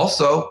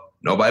 Also,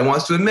 nobody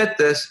wants to admit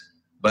this,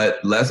 but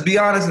let's be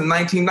honest, in the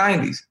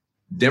 1990s,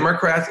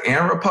 Democrats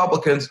and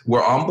Republicans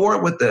were on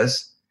board with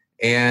this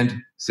and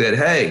said,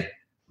 hey,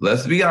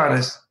 let's be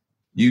honest,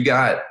 you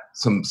got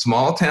some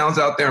small towns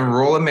out there in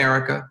rural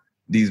America.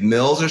 These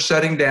mills are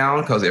shutting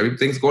down because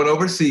everything's going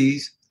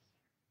overseas.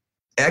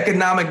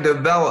 Economic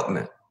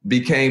development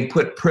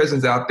put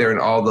prisons out there in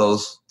all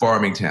those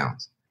farming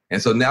towns.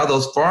 And so now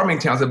those farming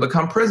towns have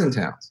become prison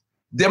towns.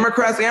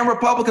 Democrats and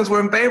Republicans were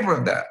in favor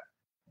of that.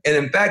 And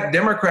in fact,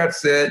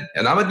 Democrats said,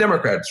 and I'm a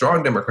Democrat,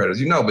 strong Democrat, as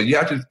you know, but you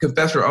have to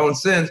confess your own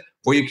sins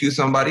before you accuse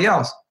somebody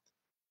else.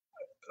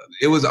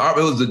 It was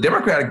the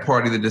Democratic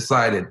Party that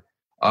decided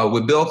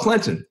with Bill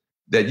Clinton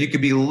that you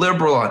could be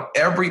liberal on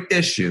every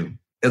issue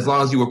as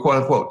long as you were,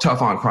 quote unquote,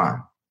 tough on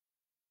crime.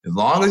 As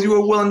long as you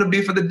were willing to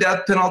be for the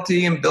death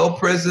penalty and build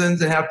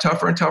prisons and have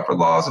tougher and tougher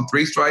laws and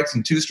 3 strikes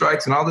and 2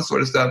 strikes and all this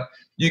sort of stuff,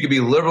 you could be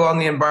liberal on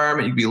the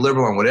environment, you could be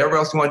liberal on whatever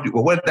else you want to do.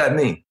 Well, what did that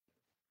mean?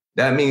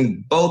 That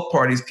means both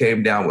parties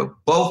came down with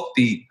both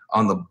feet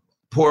on the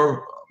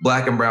poor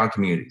Black and brown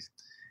communities.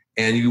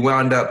 And you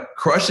wound up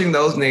crushing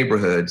those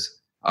neighborhoods,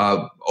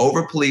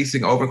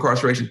 over-policing,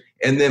 over-incarceration,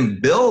 and then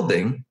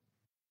building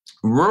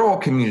rural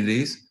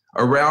communities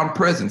around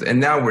prisons. And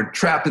now we're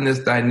trapped in this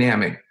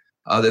dynamic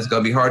that's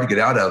going to be hard to get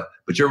out of.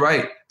 But you're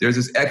right. There's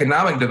this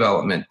economic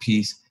development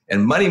piece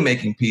and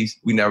money-making piece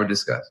we never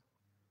discussed.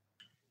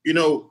 You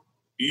know,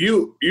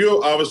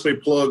 you're obviously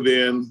plugged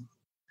in.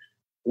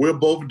 We're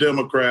both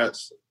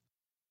Democrats.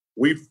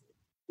 We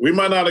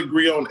might not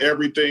agree on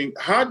everything.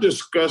 How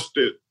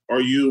disgusted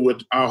are you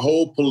with our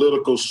whole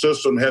political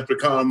system has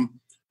become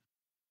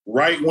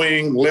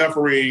right-wing,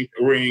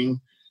 left-wing?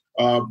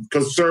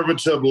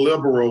 conservative,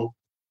 liberal.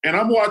 And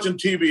I'm watching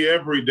TV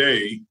every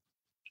day.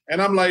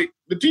 And I'm like,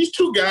 did these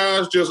two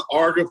guys just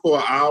argue for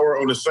an hour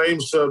on the same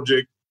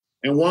subject?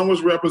 And one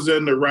was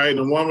representing the right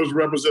and one was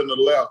representing the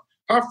left.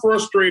 How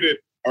frustrated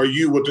are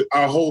you with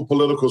our whole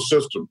political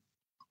system?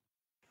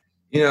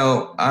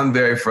 I'm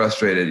very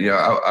frustrated.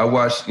 I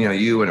watched,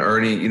 you and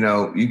Ernie,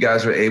 you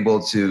guys are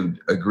able to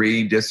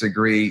agree,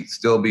 disagree,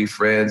 still be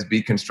friends,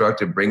 be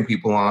constructive, bring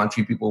people on,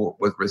 treat people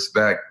with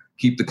respect,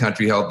 keep the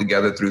country held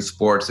together through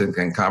sports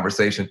and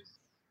conversation.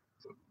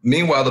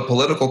 Meanwhile, the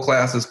political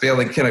class is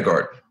failing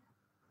kindergarten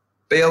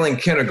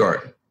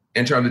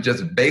in terms of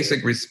just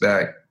basic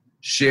respect,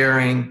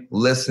 sharing,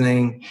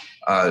 listening,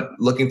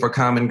 looking for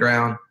common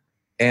ground.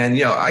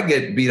 And, I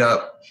get beat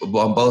up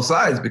on both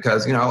sides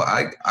because,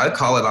 I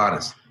call it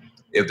honest.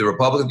 If the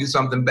Republicans do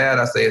something bad,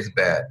 I say it's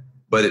bad.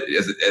 But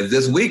as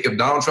this week, if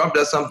Donald Trump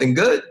does something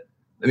good,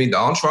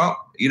 Donald Trump,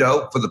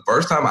 for the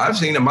first time I've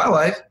seen in my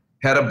life,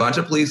 had a bunch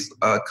of police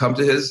come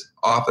to his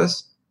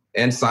office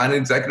and sign an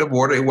executive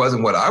order. It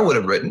wasn't what I would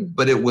have written,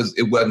 but it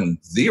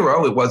wasn't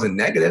zero. It wasn't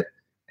negative.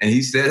 And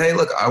he said, hey,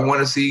 look, I want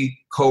to see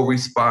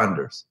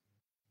co-responders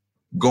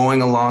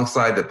going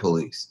alongside the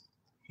police,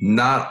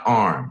 not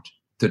armed,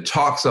 to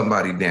talk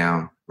somebody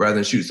down rather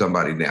than shoot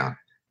somebody down.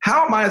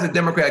 How am I as a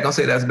Democrat going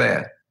to say that's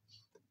bad?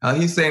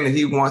 He's saying that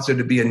he wants there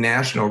to be a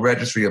national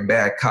registry of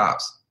bad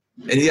cops.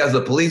 And he has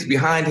the police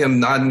behind him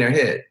nodding their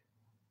head.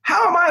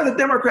 How am I as a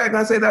Democrat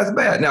going to say that's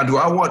bad? Now, do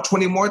I want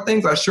 20 more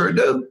things? I sure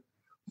do.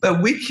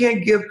 But we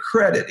can't give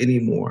credit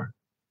anymore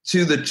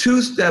to the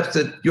 2 steps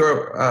that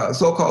your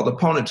so-called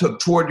opponent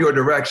took toward your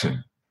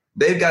direction.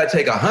 They've got to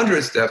take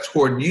 100 steps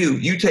toward you.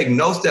 You take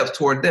no steps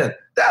toward them.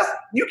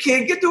 You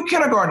can't get through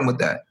kindergarten with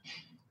that.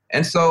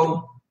 And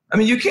so,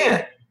 you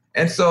can't.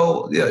 And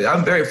so,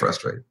 I'm very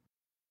frustrated.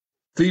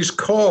 These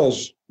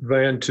calls,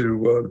 Van,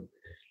 to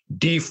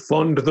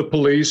defund the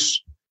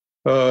police,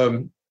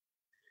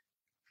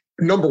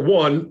 number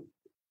one,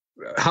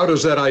 how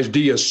does that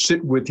idea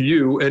sit with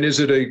you? And is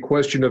it a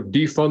question of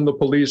defund the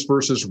police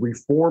versus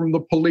reform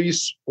the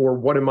police, or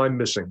what am I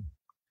missing?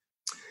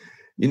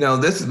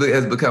 This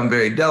has become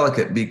very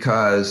delicate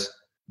because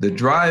the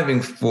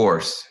driving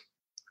force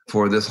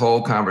for this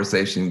whole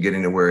conversation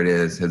getting to where it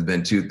is has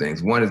been 2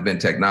 things. One has been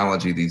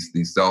technology,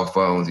 these cell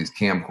phones, these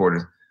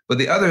camcorders, but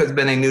the other has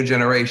been a new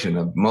generation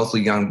of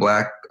mostly young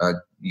Black,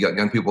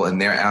 young people and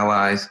their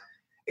allies.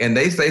 And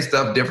they say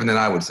stuff different than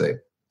I would say.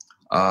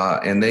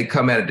 And they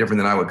come at it different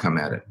than I would come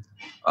at it.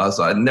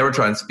 So I never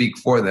try and speak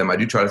for them. I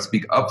do try to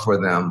speak up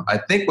for them. I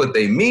think what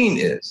they mean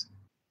is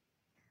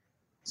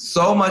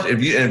so much,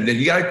 and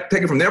you got to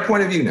take it from their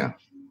point of view now.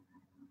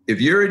 If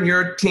you're in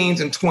your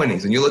teens and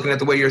 20s and you're looking at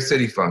the way your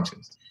city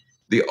functions,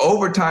 the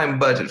overtime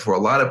budget for a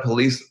lot of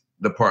police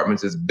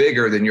departments is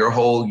bigger than your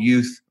whole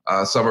youth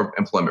summer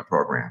employment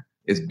program.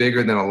 It's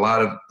bigger than a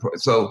lot of,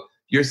 so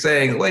you're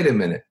saying, wait a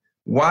minute,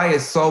 why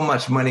is so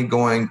much money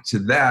going to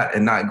that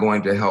and not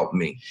going to help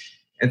me?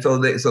 And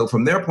so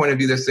from their point of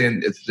view, they're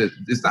saying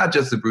it's not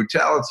just the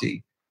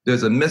brutality.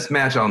 There's a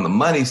mismatch on the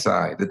money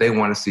side that they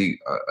want to see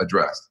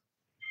addressed.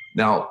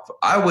 Now,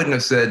 I wouldn't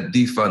have said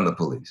defund the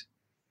police,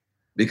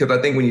 because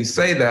I think when you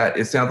say that,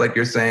 it sounds like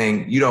you're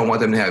saying you don't want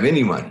them to have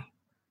any money.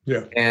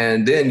 Yeah.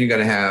 And then you're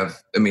going to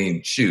have,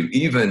 even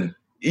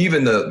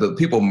the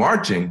people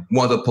marching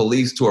want the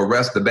police to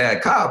arrest the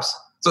bad cops.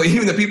 So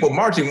even the people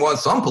marching want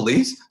some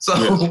police. So,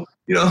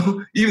 yes.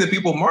 Even the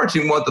people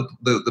marching want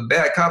the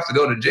bad cops to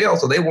go to jail.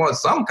 So they want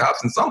some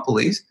cops and some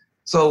police.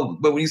 So,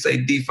 but when you say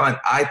defund,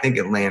 I think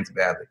it lands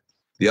badly.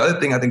 The other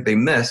thing I think they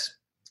miss,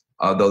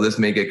 though this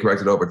may get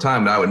corrected over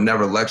time, and I would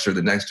never lecture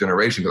the next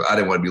generation because I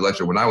didn't want to be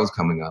lectured when I was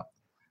coming up.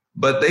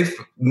 But they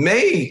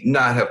may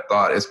not have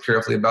thought as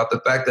carefully about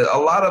the fact that a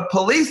lot of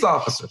police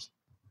officers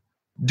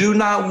do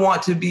not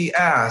want to be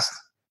asked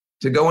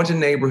to go into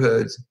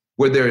neighborhoods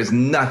where there is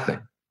nothing,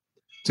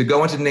 to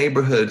go into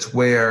neighborhoods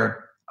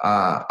where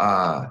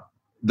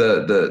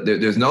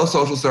there's no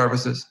social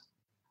services,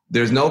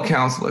 there's no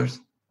counselors,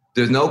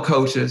 there's no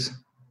coaches,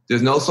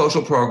 there's no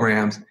social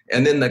programs,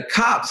 and then the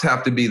cops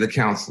have to be the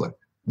counselor,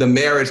 the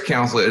marriage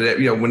counselor.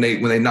 When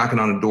they knocking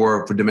on the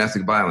door for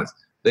domestic violence.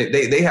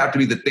 They have to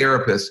be the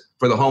therapist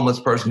for the homeless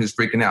person who's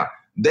freaking out.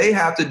 They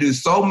have to do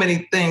so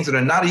many things that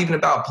are not even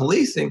about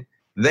policing.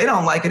 They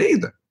don't like it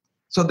either.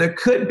 So there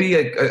could be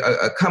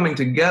a coming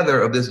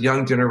together of this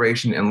young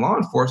generation in law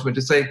enforcement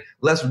to say,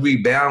 let's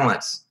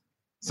rebalance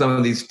some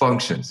of these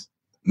functions.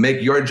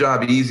 Make your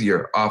job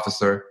easier,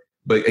 officer,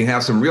 and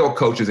have some real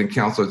coaches and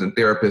counselors and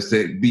therapists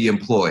to be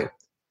employed.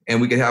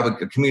 And we could have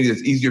a community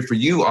that's easier for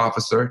you,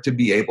 officer, to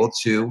be able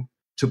to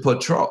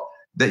patrol.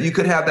 That you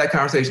could have that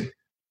conversation.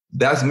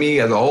 That's me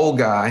as an old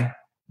guy,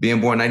 being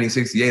born in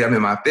 1968. I'm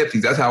in my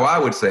 50s. That's how I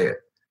would say it.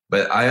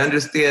 But I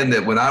understand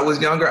that when I was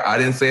younger, I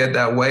didn't say it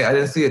that way. I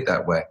didn't see it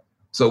that way.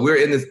 So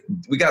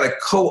we got to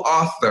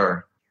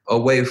co-author a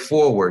way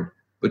forward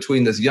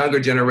between this younger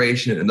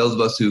generation and those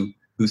of us who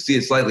see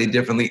it slightly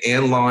differently,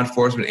 and law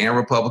enforcement and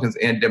Republicans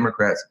and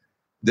Democrats.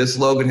 This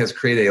slogan has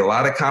created a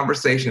lot of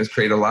conversation, has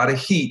created a lot of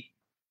heat.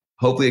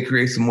 Hopefully it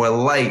creates some more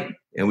light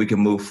and we can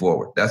move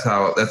forward. That's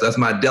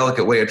my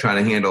delicate way of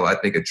trying to handle, I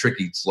think, a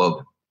tricky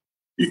slogan.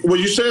 Well,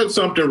 you said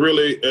something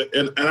really,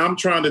 and I'm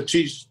trying to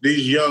teach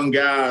these young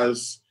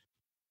guys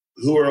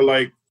who are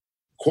like,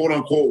 quote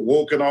unquote,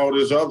 woke and all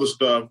this other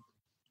stuff.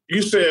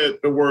 You said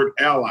the word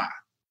ally.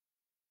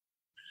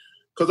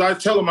 Because I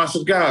tell them, I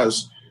said,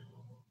 guys,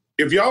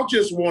 if y'all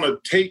just want to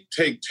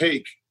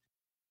take,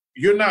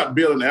 you're not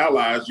building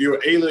allies, you're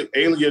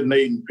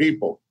alienating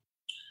people.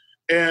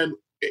 And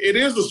it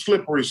is a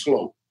slippery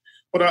slope.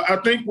 But I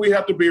think we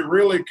have to be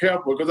really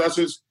careful, because I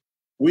says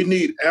we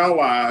need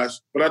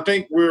allies, but I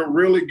think we're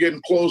really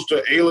getting close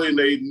to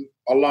alienating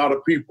a lot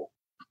of people.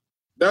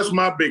 That's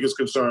my biggest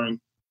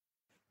concern.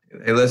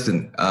 Hey,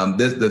 listen,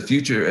 the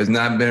future has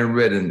not been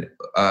written.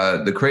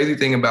 The crazy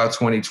thing about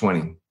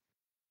 2020,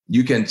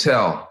 you can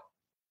tell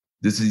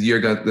this is a year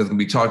that's going to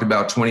be talked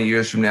about 20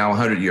 years from now,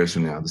 100 years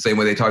from now, the same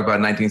way they talked about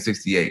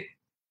 1968.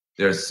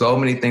 There's so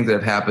many things that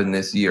have happened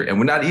this year, and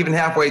we're not even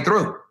halfway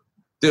through.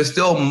 There's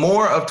still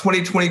more of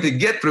 2020 to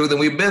get through than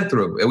we've been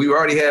through. And we've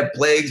already had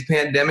plagues,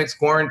 pandemics,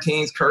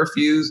 quarantines,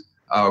 curfews,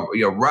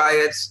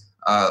 riots,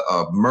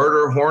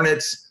 murder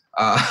hornets,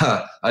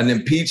 an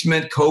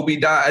impeachment, Kobe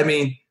died. I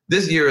mean,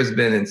 this year has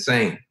been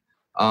insane.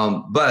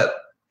 But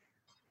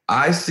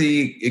I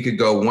see it could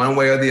go one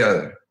way or the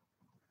other.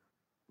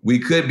 We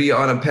could be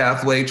on a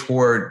pathway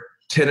toward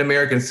 10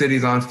 American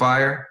cities on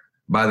fire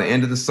by the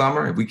end of the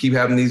summer if we keep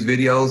having these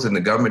videos and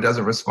the government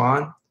doesn't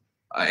respond.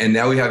 And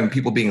now we're having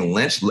people being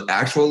lynched,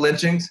 actual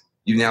lynchings.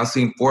 You've now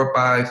seen 4 or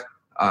 5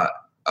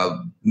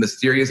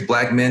 mysterious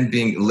black men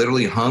being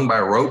literally hung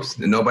by ropes,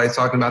 and nobody's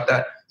talking about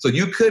that. So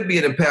you could be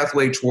in a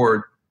pathway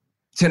toward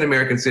 10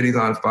 American cities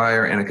on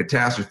fire and a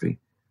catastrophe.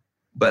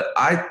 But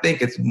I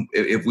think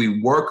if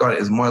we work on it,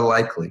 it's more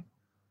likely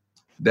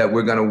that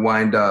we're going to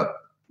wind up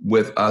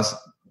with us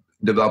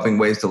developing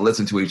ways to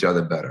listen to each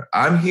other better.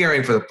 I'm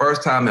hearing for the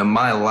first time in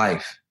my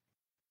life,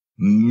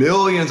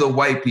 millions of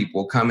white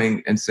people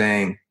coming and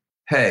saying,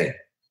 hey,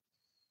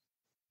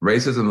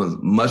 racism is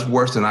much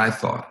worse than I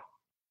thought.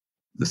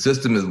 The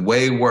system is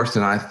way worse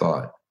than I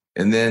thought.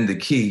 And then the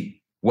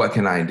key, what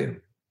can I do?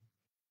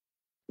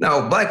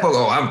 Now, black folk,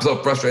 I'm so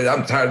frustrated.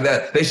 I'm tired of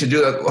that. They should do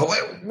that. Oh,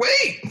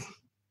 wait.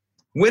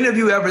 When have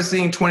you ever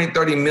seen 20,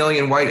 30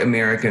 million white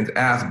Americans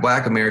ask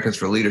black Americans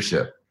for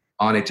leadership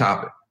on a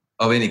topic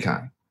of any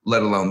kind,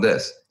 let alone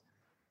this?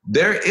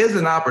 There is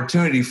an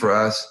opportunity for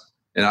us,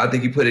 and I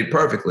think you put it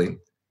perfectly.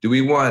 Do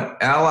we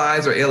want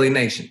allies or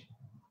alienation?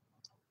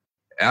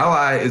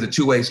 Ally is a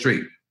two-way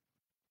street.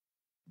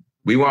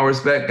 We want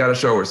respect, got to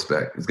show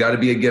respect. It's got to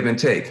be a give and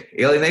take.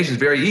 Alienation is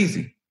very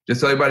easy. Just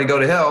tell everybody go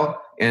to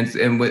hell.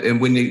 And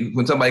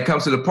when somebody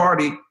comes to the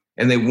party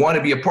and they want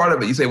to be a part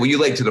of it, you say, well, you're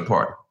late to the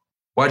party.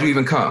 Why'd you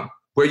even come?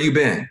 Where you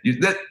been?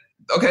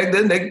 Okay,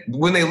 then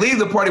when they leave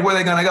the party, where are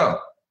they going to go?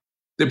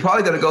 They're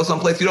probably going to go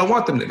someplace you don't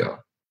want them to go.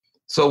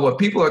 So what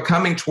people are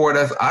coming toward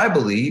us, I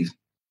believe,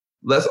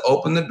 let's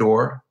open the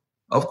door.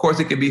 Of course,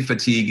 it can be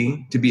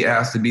fatiguing to be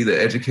asked to be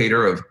the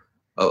educator of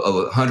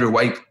 100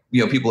 white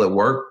people at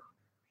work.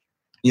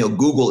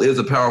 Google is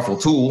a powerful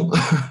tool.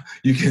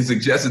 You can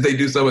suggest that they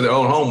do some of their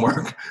own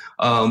homework.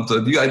 So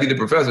if you got to be the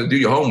professor, do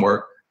your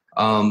homework.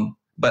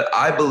 But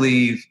I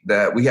believe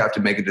that we have to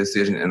make a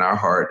decision in our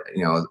heart,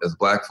 as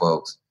black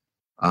folks.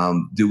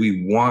 Do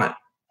we want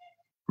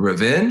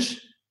revenge?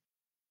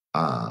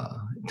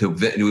 Do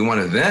we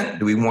want to vent?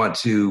 Do we want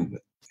to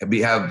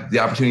have the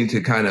opportunity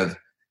to kind of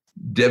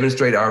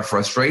demonstrate our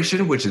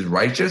frustration, which is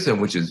righteous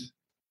and which is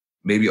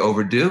maybe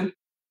overdue?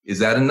 Is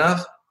that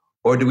enough?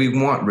 Or do we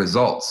want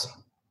results?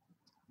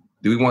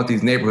 Do we want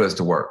these neighborhoods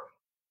to work?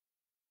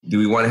 Do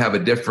we want to have a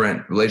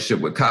different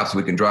relationship with cops so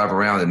we can drive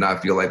around and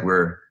not feel like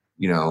we're,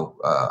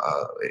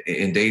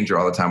 in danger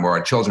all the time, or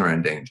our children are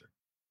in danger?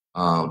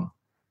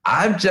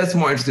 I'm just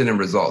more interested in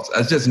results.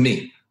 That's just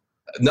me.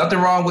 Nothing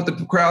wrong with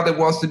the crowd that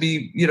wants to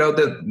be,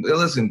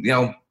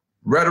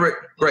 rhetoric,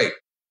 great.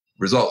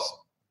 Results.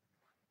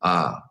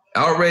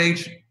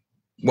 Outrage,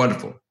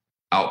 wonderful.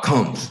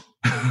 Outcomes.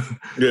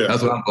 Yeah.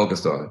 That's what I'm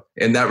focused on.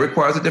 And that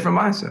requires a different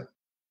mindset.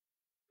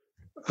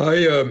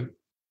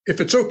 If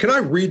it's okay, can I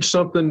read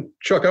something?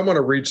 Chuck, I want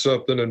to read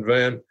something, and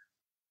Van,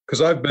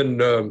 because I've been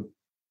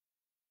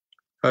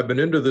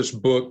into this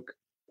book,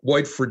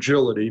 White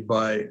Fragility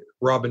by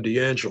Robin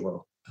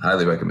DiAngelo.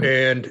 Highly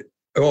recommend.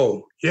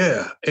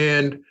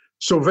 And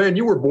so, Van,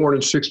 you were born in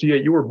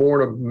 1968. You were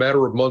born a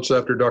matter of months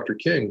after Dr.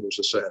 King was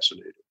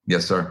assassinated.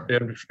 Yes, sir.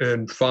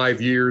 And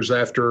 5 years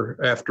after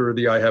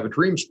the I Have a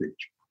Dream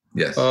speech.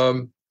 Yes.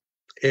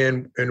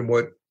 And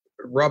what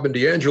Robin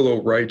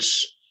DiAngelo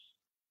writes,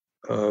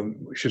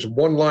 which is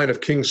one line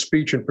of King's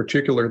speech in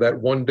particular,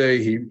 that one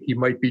day he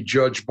might be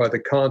judged by the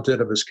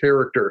content of his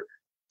character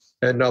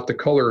and not the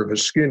color of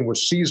his skin,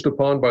 was seized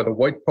upon by the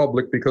white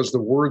public because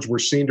the words were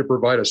seen to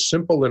provide a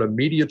simple and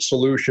immediate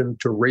solution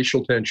to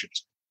racial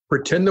tensions.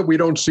 Pretend that we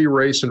don't see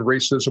race and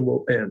racism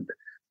will end.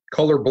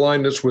 Color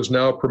blindness was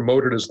now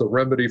promoted as the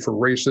remedy for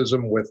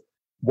racism, with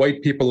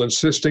white people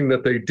insisting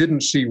that they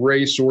didn't see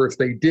race, or if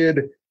they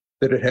did,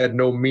 that it had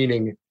no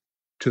meaning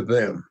to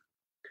them.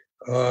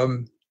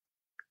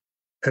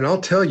 And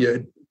I'll tell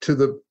you, to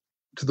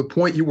the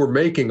point you were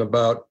making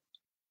about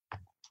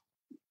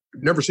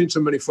never seen so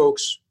many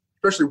folks,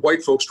 especially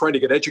white folks, trying to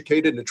get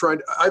educated and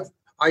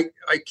I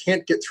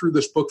can't get through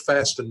this book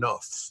fast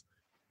enough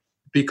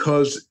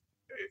because,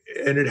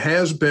 and it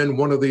has been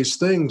one of these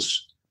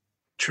things,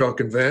 Chuck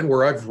and Van,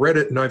 where I've read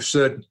it and I've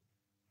said,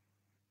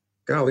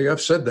 golly,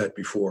 I've said that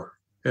before.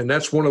 And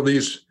that's one of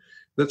these,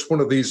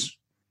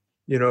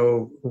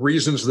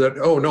 reasons that,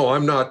 oh no,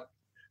 I'm not,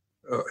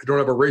 I don't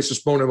have a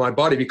racist bone in my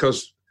body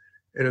because,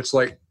 and it's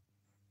like,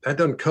 that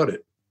doesn't cut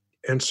it.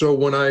 And so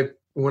when I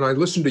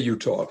listen to you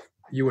talk,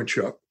 you and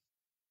Chuck,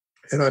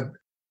 and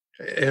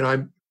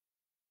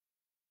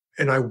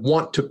I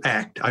want to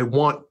act, I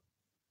want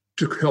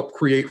to help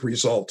create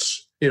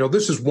results.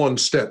 This is one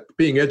step,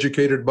 being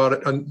educated about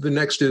it. And the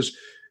next is,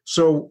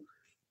 so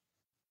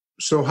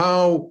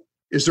how,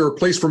 is there a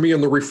place for me in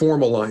the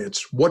Reform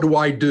Alliance? What do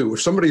I do?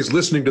 If somebody's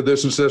listening to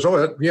this and says, oh,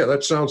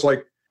 that sounds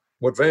like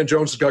what Van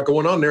Jones has got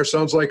going on there,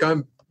 sounds like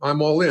I'm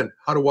all in.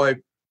 How do I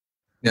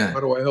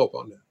help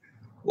on that?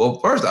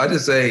 Well, first, I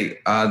just say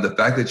the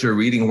fact that you're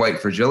reading White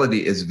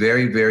Fragility is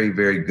very, very,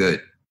 very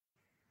good.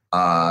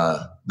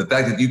 The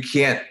fact that you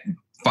can't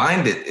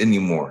find it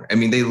anymore. I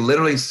mean, they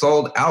literally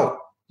sold out.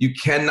 You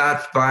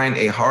cannot find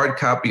a hard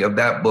copy of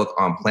that book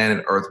on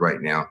planet Earth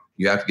right now.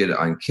 You have to get it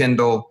on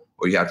Kindle,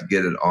 or you have to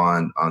get it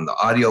on the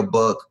audio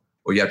book,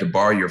 or you have to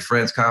borrow your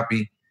friend's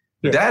copy.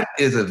 Yeah. That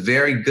is a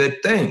very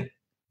good thing,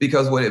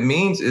 because what it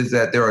means is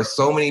that there are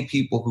so many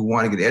people who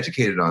want to get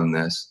educated on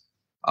this.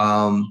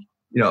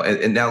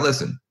 And now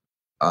listen,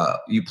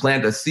 you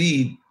plant a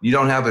seed, you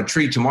don't have a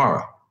tree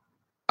tomorrow.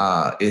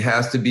 It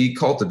has to be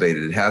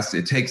cultivated.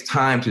 It takes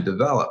time to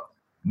develop.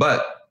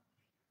 But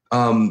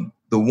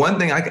the one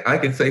thing I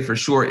can say for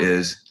sure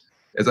is,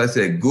 as I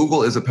said,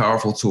 Google is a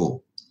powerful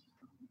tool.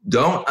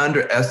 Don't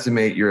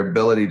underestimate your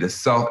ability to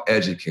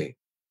self-educate.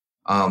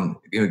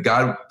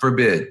 God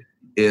forbid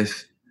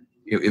if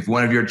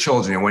one of your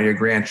children or one of your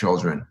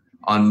grandchildren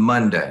on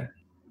Monday,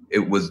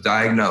 it was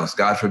diagnosed,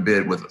 God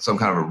forbid, with some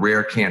kind of a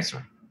rare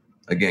cancer.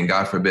 Again,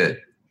 God forbid.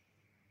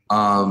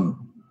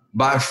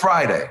 By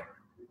Friday,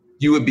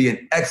 you would be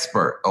an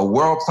expert, a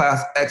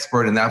world-class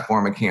expert in that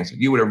form of cancer.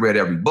 You would have read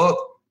every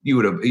book. You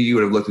would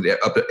have looked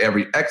up at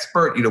every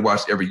expert. You'd have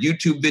watched every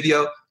YouTube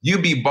video.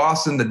 You'd be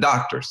bossing the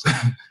doctors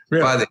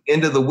by the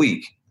end of the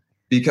week,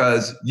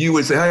 because you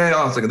would say, hey,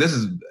 hold on a second, this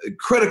is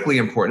critically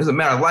important. It's a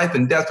matter of life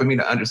and death for me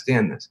to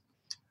understand this.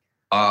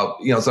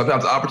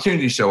 Sometimes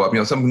opportunities show up,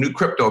 some new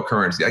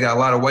cryptocurrency. I got a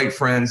lot of white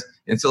friends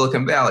in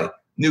Silicon Valley.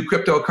 New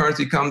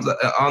cryptocurrency comes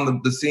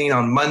on the scene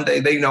on Monday.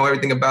 They know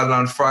everything about it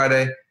on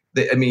Friday.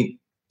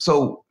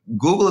 So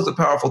Google is a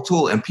powerful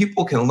tool, and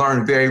people can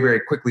learn very, very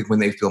quickly when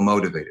they feel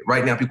motivated.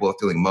 Right now, people are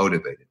feeling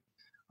motivated.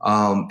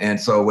 And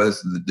so whether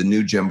it's the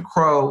new Jim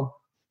Crow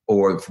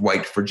or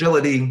White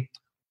Fragility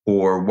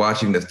or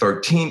watching the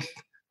 13th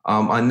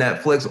on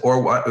Netflix,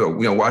 or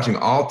watching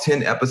all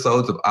 10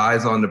 episodes of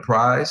Eyes on the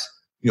Prize,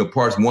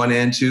 parts 1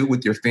 and 2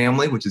 with your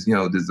family, which is,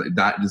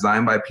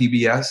 designed by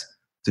PBS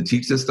to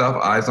teach this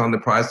stuff, Eyes on the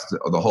Prize,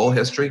 the whole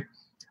history.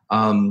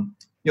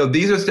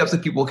 These are steps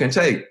that people can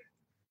take.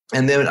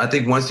 And then I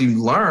think once you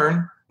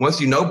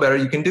know better,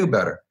 you can do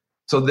better.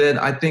 So then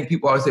I think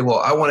people always say, well,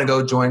 I want to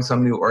go join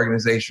some new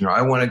organization, or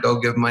I want to go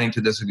give money to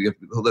this.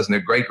 Listen,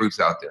 there are great groups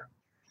out there.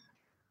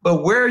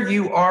 But where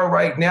you are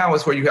right now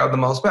is where you have the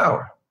most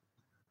power.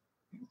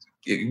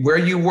 Where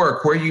you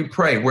work, where you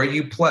pray, where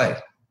you play,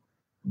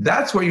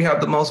 that's where you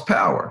have the most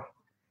power.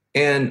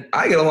 And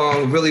I get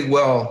along really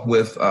well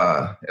with,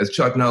 as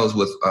Chuck knows,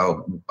 with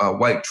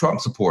white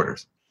Trump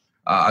supporters.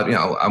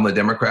 I'm a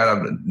Democrat.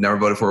 I've never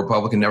voted for a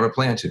Republican, never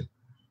plan to.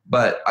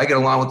 But I get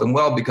along with them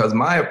well because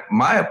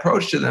my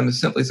approach to them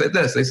is simply say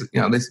this.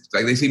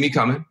 They see me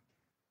coming.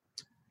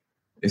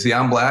 They see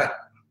I'm black.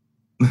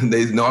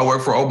 They know I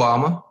work for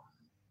Obama,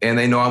 and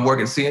they know I work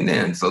at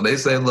CNN. So they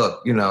say,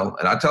 look, and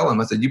I tell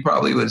them, I said, you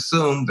probably would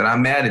assume that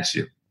I'm mad at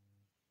you.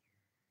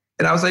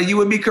 And I would say, you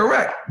would be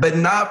correct, but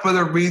not for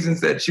the reasons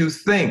that you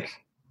think.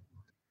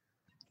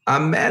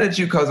 I'm mad at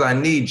you because I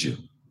need you.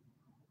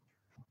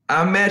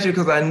 I'm mad at you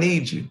because I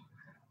need you.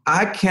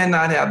 I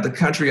cannot have the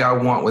country I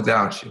want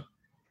without you.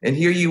 And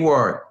here you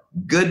are,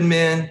 good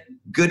men,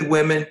 good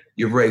women.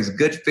 You've raised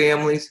good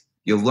families.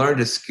 You've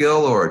learned a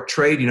skill or a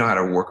trade. You know how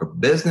to work a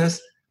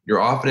business. You're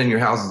often in your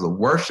houses of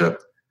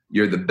worship.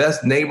 You're the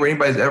best neighbor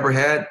anybody's ever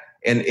had.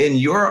 And in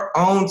your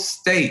own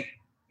state,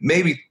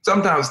 maybe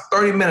sometimes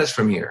 30 minutes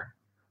from here,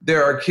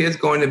 there are kids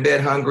going to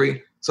bed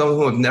hungry, some of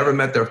whom have never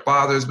met their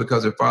fathers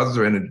because their fathers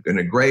are in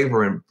a grave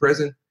or in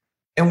prison.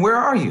 And where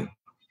are you?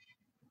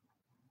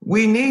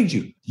 We need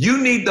you.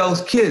 You need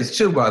those kids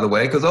too, by the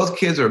way, because those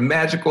kids are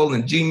magical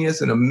and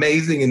genius and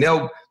amazing, and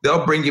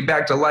they'll bring you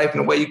back to life in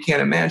a way you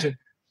can't imagine.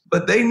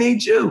 But they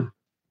need you.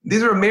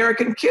 These are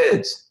American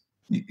kids.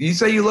 You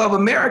say you love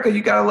America,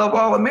 you got to love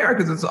all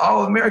Americans. It's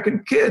all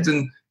American kids.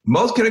 And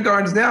most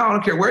kindergartens now, I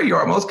don't care where you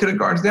are, most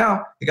kindergartens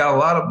now, you got a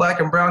lot of black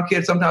and brown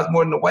kids, sometimes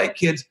more than the white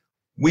kids.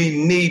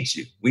 We need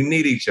you. We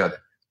need each other.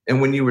 And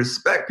when you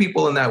respect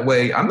people in that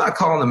way, I'm not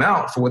calling them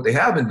out for what they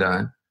haven't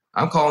done.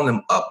 I'm calling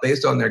them up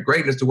based on their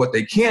greatness to what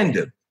they can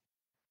do.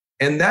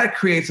 And that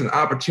creates an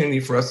opportunity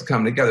for us to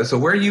come together. So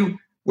where you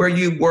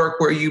work,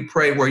 where you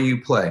pray, where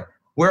you play,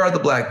 where are the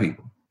Black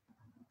people?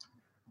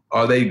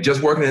 Are they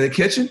just working in the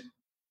kitchen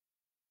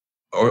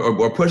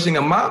or pushing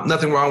a mop?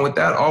 Nothing wrong with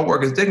that. All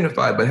work is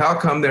dignified. But how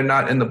come they're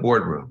not in the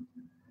boardroom?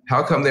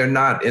 How come they're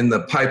not in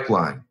the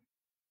pipeline?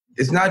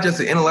 It's not just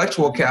the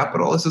intellectual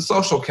capital. It's the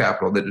social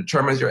capital that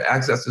determines your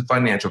access to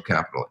financial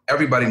capital.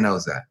 Everybody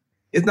knows that.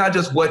 It's not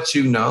just what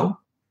you know.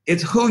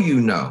 It's who you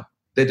know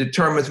that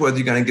determines whether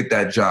you're going to get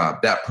that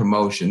job, that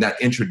promotion, that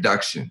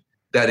introduction,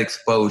 that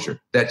exposure,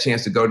 that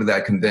chance to go to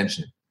that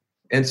convention.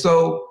 And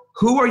so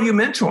who are you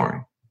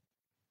mentoring?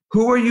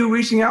 Who are you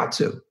reaching out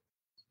to?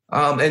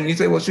 And you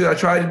say, well, shoot, I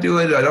tried to do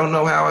it. I don't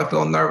know how. I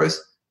feel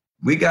nervous.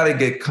 We got to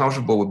get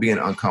comfortable with being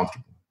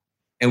uncomfortable.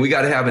 And we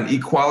got to have an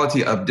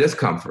equality of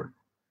discomfort.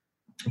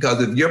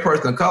 Because if you're a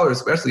person of color,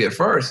 especially at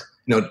first,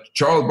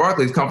 Charles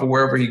Barkley's comfortable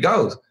wherever he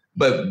goes.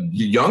 But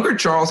younger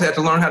Charles had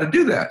to learn how to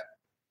do that.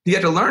 He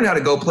had to learn how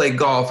to go play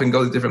golf and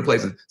go to different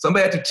places.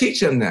 Somebody had to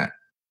teach him that.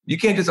 You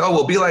can't just,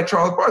 be like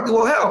Charles Barkley.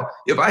 Well, hell,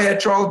 if I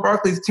had Charles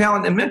Barkley's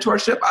talent and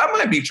mentorship, I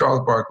might be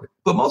Charles Barkley.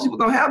 But most people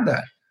don't have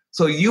that.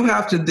 So you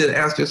have to then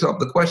ask yourself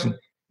the question,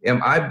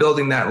 am I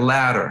building that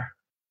ladder?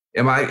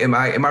 Am I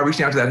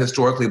reaching out to that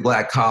historically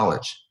Black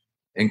college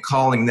and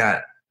calling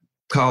that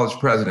college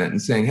president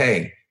and saying,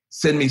 hey,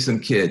 send me some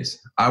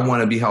kids. I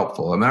want to be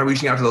helpful. Am I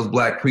reaching out to those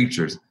Black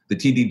preachers, the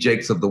T.D.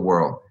 Jakes of the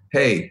world?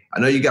 Hey, I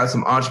know you got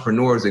some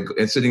entrepreneurs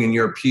and sitting in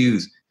your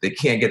pews that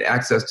can't get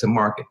access to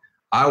market.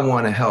 I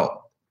want to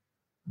help.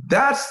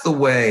 That's the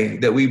way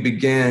that we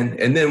begin.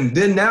 And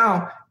then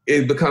now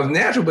it becomes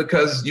natural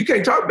because you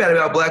can't talk bad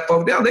about Black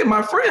folk now. They're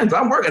my friends.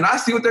 I'm working. I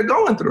see what they're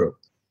going through.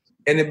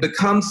 And it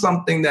becomes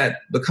something that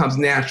becomes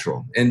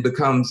natural and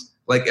becomes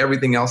like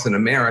everything else in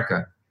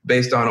America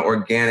based on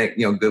organic,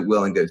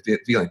 goodwill and good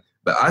feeling.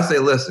 But I say,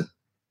 listen,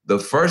 the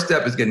first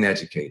step is getting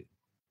educated.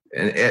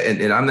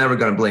 And I'm never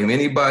going to blame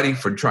anybody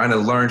for trying to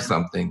learn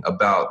something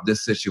about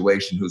this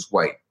situation who's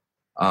white.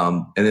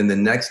 And then the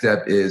next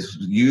step is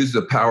use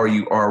the power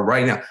you are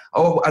right now.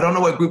 Oh, I don't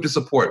know what group to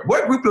support.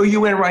 What group are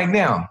you in right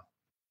now?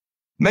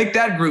 Make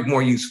that group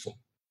more useful.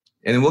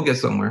 And then we'll get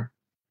somewhere.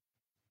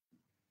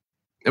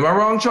 Am I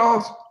wrong,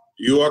 Charles?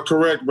 You are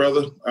correct,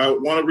 brother.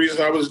 One of the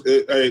reasons I was,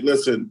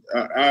 listen,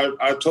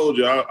 I told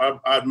you, I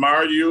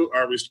admire you.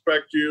 I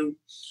respect you.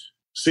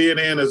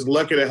 CNN is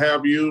lucky to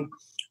have you.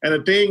 And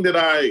the thing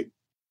that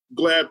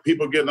glad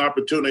people get an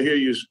opportunity to hear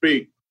you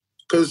speak,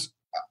 because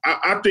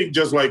I think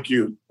just like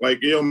you,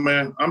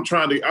 man,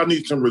 I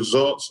need some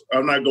results.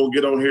 I'm not going to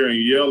get on here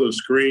and yell and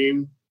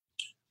scream.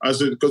 I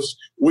said, because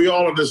we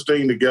all in this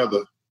thing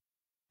together.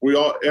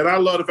 And I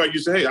love the fact you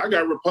say, hey, I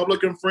got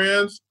Republican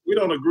friends. We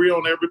don't agree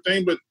on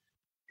everything, but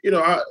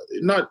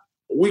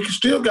we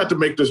still got to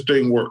make this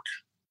thing work.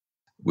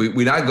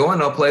 We're not going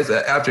no place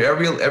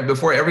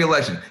before every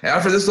election.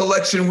 After this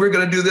election, we're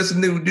going to do this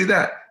and do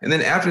that. And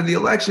then after the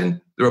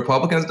election, the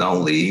Republicans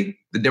don't leave.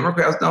 The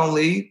Democrats don't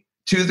leave.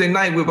 Tuesday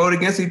night, we vote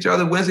against each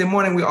other. Wednesday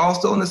morning, we're all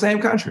still in the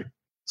same country.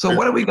 So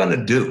what are we going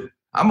to do?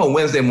 I'm a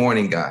Wednesday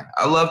morning guy.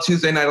 I love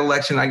Tuesday night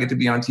election. I get to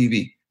be on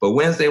TV. But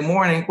Wednesday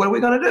morning, what are we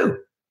going to do?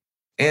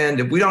 And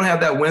if we don't have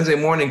that Wednesday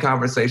morning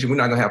conversation, we're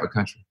not going to have a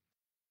country.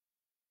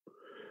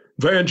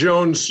 Van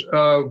Jones,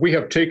 we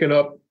have taken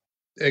up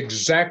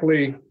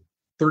exactly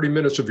 30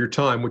 minutes of your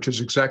time, which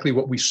is exactly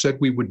what we said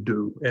we would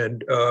do.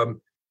 And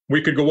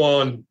we could go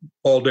on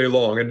all day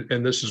long.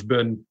 And this has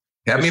been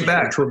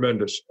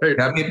tremendous. Hey,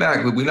 have me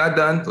back. We're not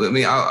done. I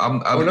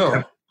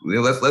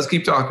mean, let's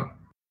keep talking.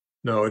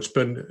 No, it's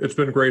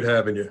been great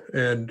having you.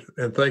 And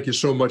thank you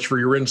so much for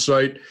your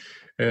insight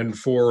and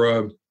for,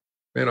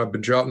 I've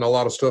been jotting a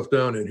lot of stuff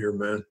down in here,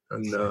 man.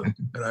 And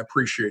I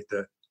appreciate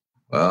that.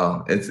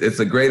 Well, it's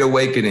a great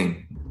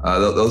awakening.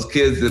 Those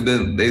kids have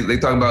been, they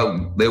talking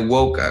about, they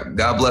woke.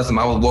 God bless them.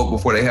 I was woke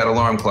before they had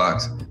alarm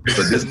clocks.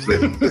 But this is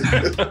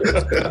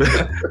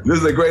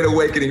a great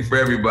awakening for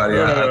everybody.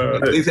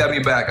 Please have me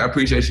back. I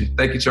appreciate you.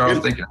 Thank you, Charles.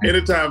 Thank you.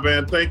 Anytime,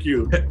 man. Thank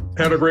you.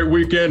 Have a great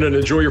weekend and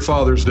enjoy your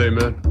Father's Day,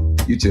 man.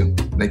 You too.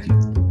 Thank you.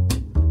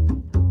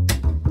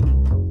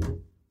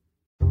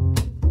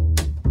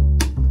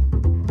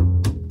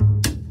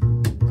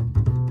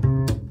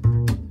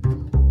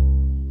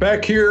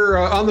 Back here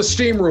on the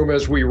steam room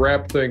as we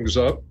wrap things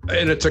up,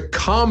 and it's a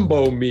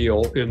combo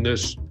meal in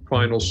this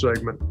final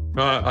segment.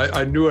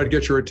 I knew I'd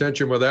get your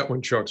attention with that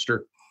one,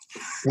 Chuckster.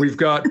 We've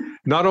got,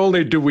 not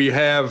only do we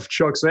have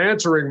Chuck's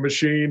answering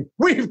machine,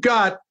 we've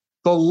got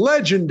the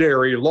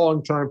legendary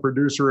longtime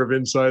producer of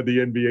Inside the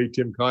NBA,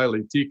 Tim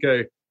Kiley.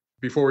 TK,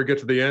 before we get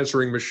to the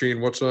answering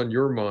machine, what's on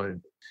your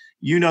mind?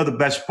 The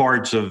best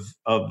parts of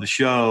the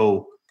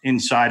show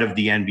inside of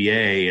the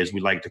NBA, as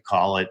we like to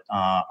call it,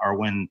 are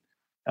when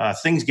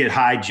things get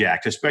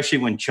hijacked, especially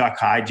when Chuck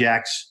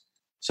hijacks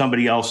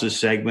somebody else's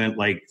segment.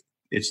 Like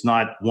it's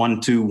not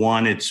 1, 2,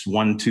 1, it's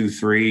 1, 2,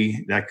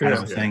 3, that kind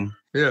of thing.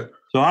 Yeah.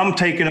 So I'm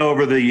taking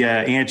over the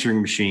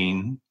answering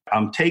machine.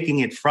 I'm taking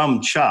it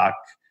from Chuck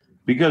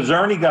because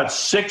Ernie got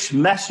 6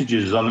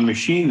 messages on the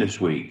machine this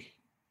week.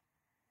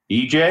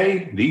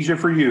 EJ, these are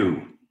for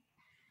you.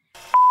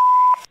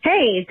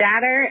 Hey,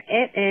 Dadder,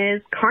 it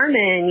is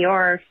Carmen,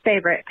 your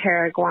favorite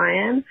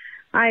Paraguayan.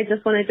 I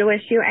just wanted to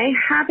wish you a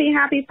happy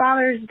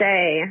Father's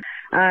Day.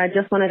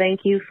 Just want to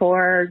thank you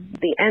for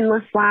the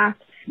endless laughs,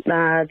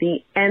 the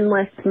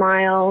endless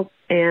smiles,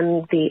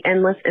 and the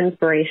endless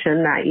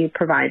inspiration that you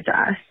provide to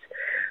us.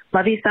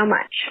 Love you so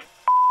much.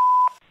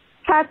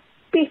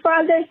 Happy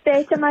Father's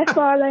Day to my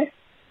father.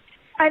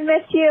 I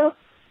miss you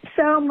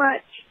so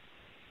much,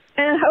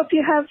 and I hope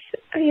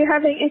you're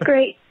having a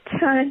great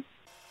time.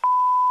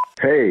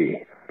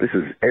 Hey, this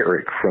is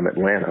Eric from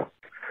Atlanta.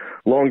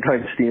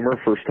 Long-time steamer,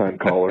 first-time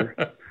caller.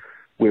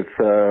 With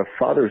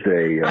Father's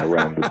Day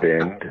around the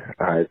bend,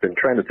 I've been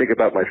trying to think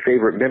about my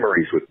favorite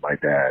memories with my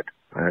dad.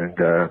 And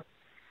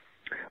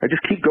I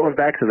just keep going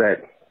back to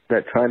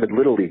that time at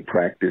Little League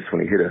practice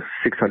when he hit a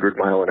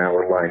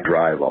 600-mile-an-hour line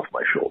drive off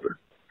my shoulder.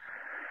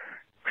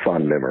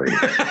 Fond memories.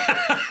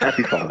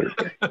 Happy Father's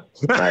Day.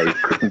 I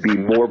couldn't be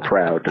more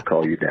proud to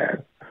call you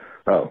Dad.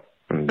 Oh,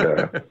 and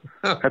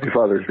happy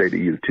Father's Day to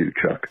you too,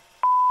 Chuck.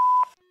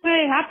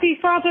 Hey, happy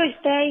Father's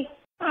Day.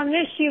 I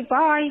miss you.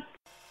 Bye.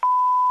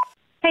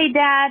 Hey,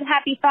 Dad,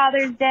 happy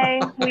Father's Day.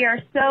 We are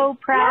so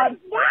proud.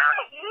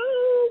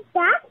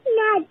 That's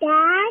not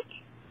Dad.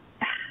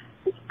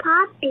 It's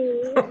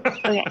Poppy.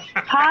 Okay,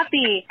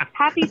 Poppy,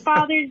 happy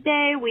Father's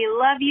Day. We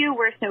love you.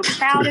 We're so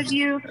proud of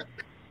you.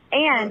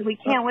 And we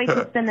can't wait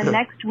to spend the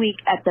next week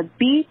at the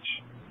beach,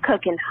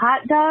 cooking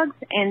hot dogs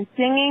and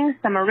singing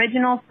some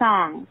original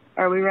songs.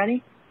 Are we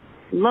ready?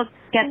 Look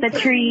at the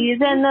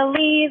trees and the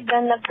leaves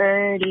and the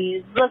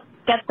birdies. Look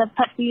at the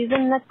puppies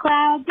and the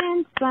clouds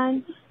and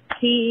sun.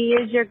 He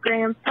is your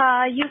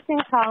grandpa. You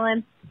can call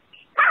him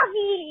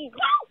Poppy.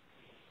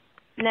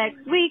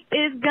 Next week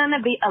is going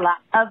to be a lot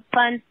of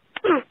fun.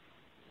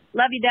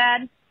 Love you,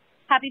 Dad.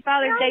 Happy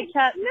Father's Day,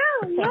 Chuck.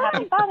 Say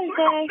Happy Father's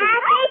Day.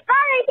 Happy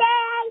Father's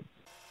Day.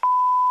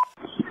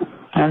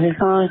 Happy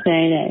Father's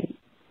Day.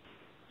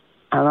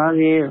 I love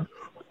you.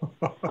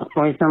 Love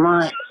you so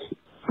much.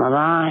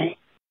 Bye-bye.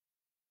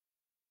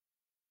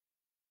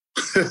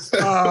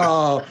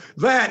 Oh,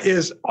 that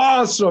is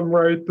awesome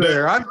right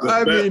there.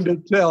 I mean to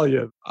tell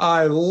you,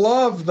 I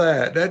love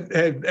that.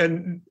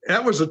 And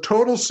that was a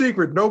total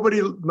secret.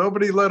 Nobody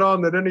let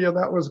on that any of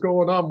that was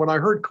going on. When I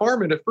heard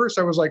Carmen at first,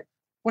 I was like,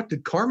 what,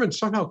 did Carmen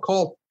somehow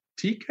call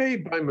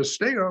TK by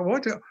mistake? Or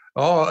what?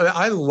 Oh,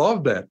 I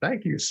love that.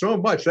 Thank you so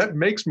much. That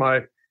makes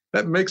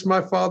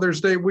my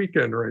Father's Day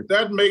weekend right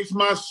there. That makes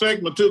my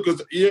segment too,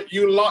 because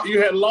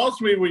you had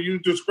lost me when you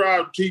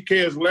described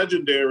TK as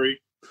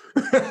legendary.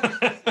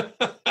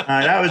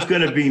 That was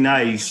going to be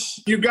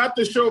nice. You got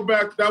the show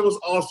back. That was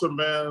awesome,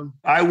 man.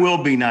 I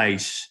will be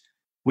nice.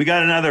 We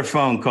got another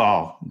phone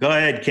call. Go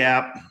ahead,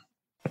 Cap.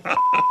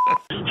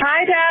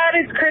 Hi, Dad.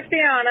 It's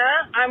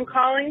Christiana. I'm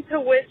calling to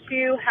wish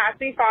you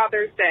happy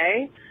Father's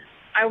Day.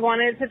 I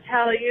wanted to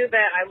tell you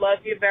that I love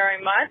you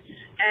very much,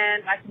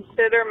 and I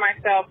consider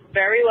myself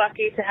very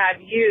lucky to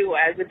have you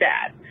as a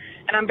dad.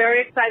 And I'm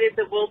very excited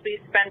that we'll be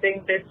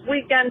spending this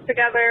weekend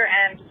together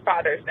and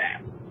Father's Day.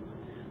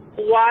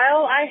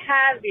 While I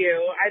have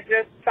you, I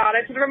just thought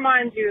I should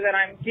remind you that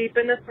I'm deep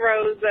in the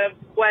throes of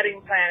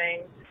wedding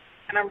planning,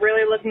 and I'm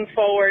really looking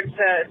forward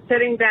to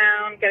sitting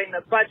down, getting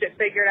the budget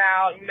figured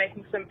out, and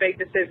making some big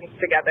decisions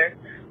together.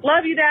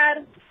 Love you,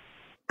 Dad.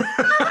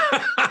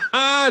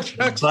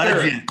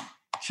 Budget.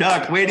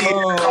 Chuck, wait till you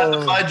hear about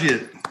the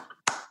budget.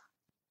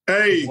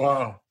 Hey,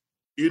 wow.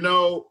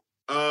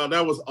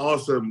 That was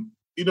awesome.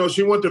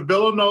 She went to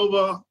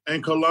Villanova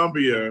and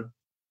Columbia,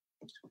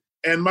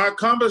 and my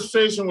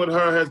conversation with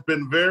her has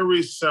been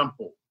very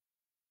simple.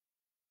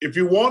 If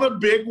you want a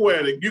big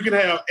wedding, you can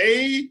have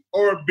A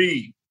or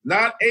B,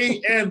 not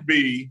A and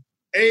B,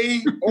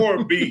 A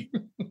or B.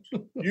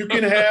 You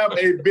can have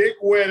a big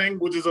wedding,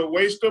 which is a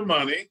waste of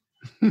money,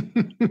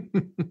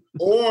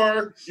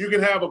 or you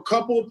can have a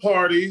couple of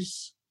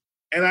parties,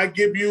 and I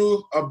give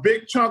you a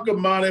big chunk of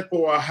money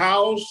for a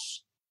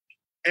house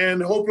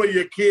and hopefully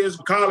your kids'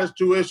 college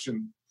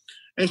tuition.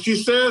 And she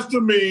says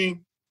to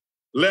me,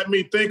 let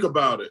me think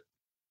about it.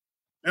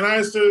 And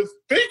I said,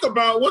 think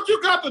about what you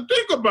got to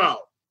think about.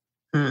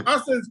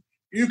 I said,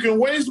 you can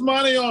waste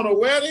money on a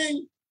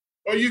wedding,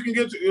 or you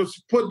can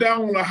put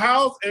down on a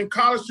house and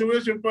college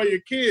tuition for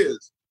your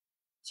kids.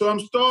 So I'm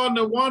starting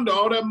to wonder,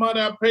 all that money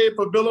I paid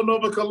for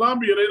Villanova,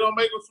 Columbia, they don't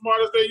make them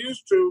smart as they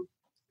used to.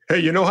 Hey,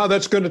 you know how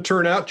that's going to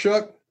turn out,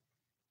 Chuck?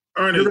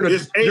 Ernie, you're going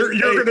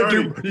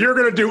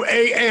to do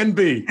A and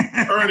B.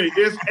 Ernie,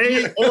 it's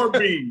A or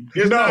B.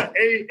 It's not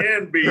A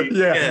and B.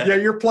 Yeah,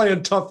 you're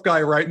playing tough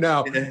guy right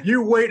now. Yeah.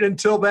 You wait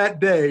until that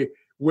day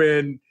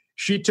when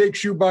she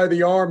takes you by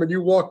the arm and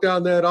you walk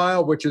down that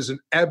aisle, which is an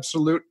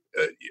absolute,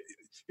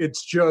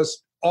 it's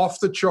just off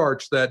the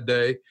charts that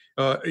day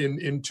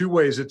in two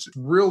ways. It's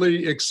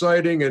really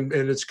exciting and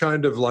it's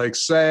kind of like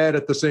sad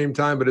at the same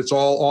time, but it's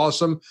all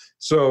awesome.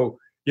 So,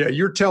 yeah,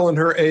 you're telling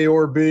her A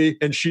or B,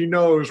 and she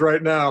knows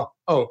right now,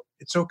 oh,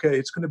 it's okay.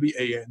 It's going to be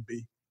A and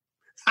B.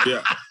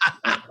 Yeah.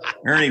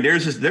 Ernie,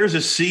 there's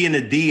a C and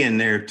a D in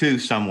there, too,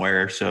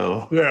 somewhere.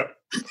 So yeah.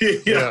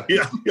 Yeah.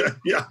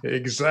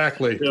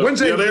 Exactly.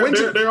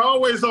 Yeah. They're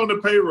always on the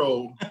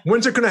payroll.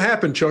 When's it going to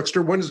happen,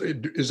 Chuckster?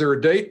 Is there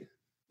a date?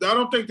 I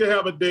don't think they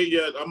have a date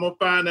yet. I'm going to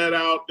find that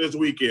out this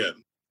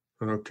weekend.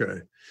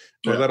 Okay.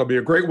 Well, that'll be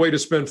a great way to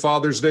spend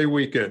Father's Day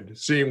weekend,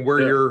 seeing where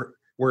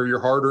your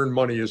hard-earned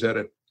money is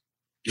headed.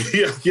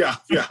 Yeah.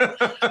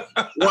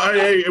 Well,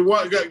 hey,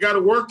 got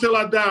to work till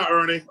I die,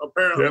 Ernie,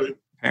 apparently. Yep.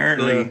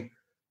 Apparently.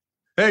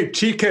 Hey,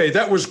 TK,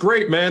 that was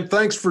great, man.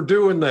 Thanks for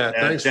doing that.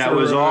 That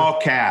was all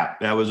Cap.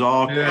 That was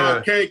all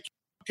Cap. Okay,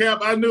 Cap,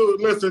 I knew.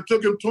 Listen, it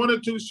took him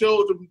 22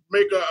 shows to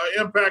make an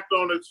impact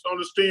on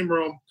the steam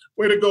room.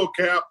 Way to go,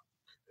 Cap.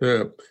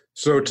 Yeah.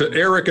 So to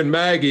Eric and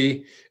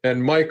Maggie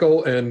and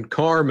Michael and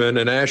Carmen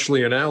and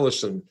Ashley and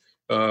Allison,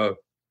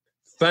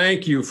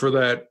 thank you for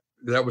that.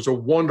 That was a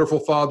wonderful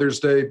Father's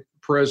Day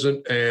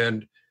present,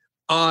 and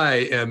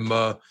I'm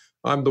the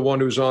one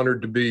who's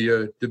honored to be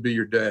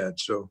your dad.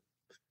 So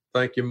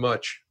thank you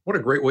much. What a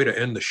great way to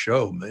end the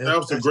show, man. That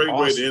was a great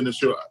way to end the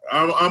show.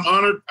 I'm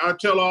honored. I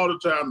tell all the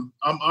time,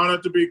 I'm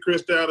honored to be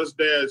Kristiana's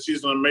dad.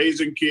 She's an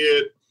amazing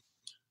kid.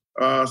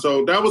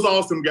 So that was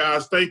awesome,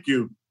 guys. Thank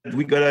you.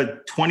 We got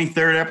a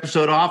 23rd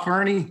episode off,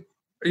 Ernie?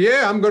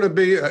 Yeah, I'm going to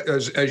be,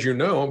 as you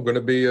know, I'm going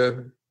to be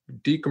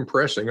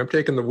decompressing. I'm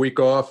taking the week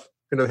off,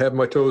 going to have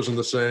my toes in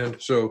the sand.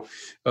 So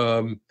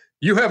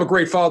you have a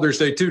great Father's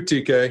Day too,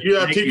 TK.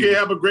 Yeah, TK,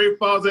 have a great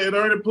Father's Day. And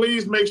Ernie,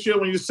 please make sure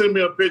when you send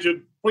me a picture,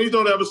 please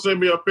don't ever send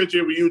me a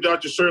picture where you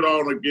got your shirt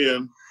on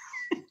again.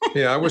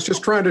 Yeah, I was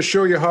just trying to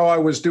show you how I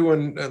was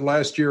doing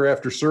last year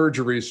after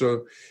surgery.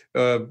 So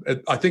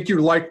I think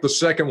you liked the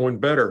second one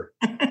better.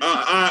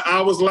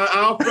 I fell on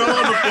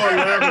the floor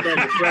laughing on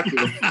the second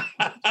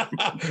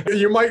one.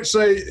 You might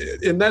say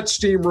in that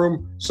steam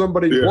room,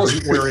 somebody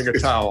wasn't wearing a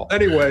towel.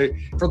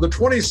 Anyway, for the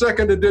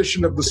 22nd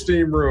edition of the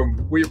Steam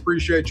Room, we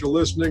appreciate you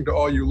listening to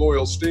all you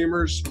loyal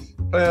steamers.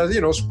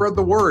 Spread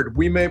the word.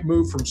 We may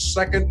move from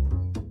second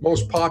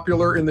most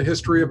popular in the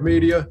history of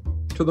media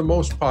to the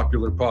most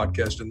popular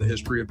podcast in the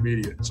history of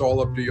media. It's all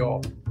up to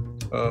y'all.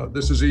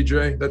 This is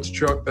EJ. That's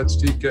Chuck. That's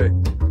TK.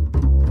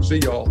 See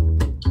y'all.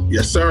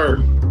 Yes, sir.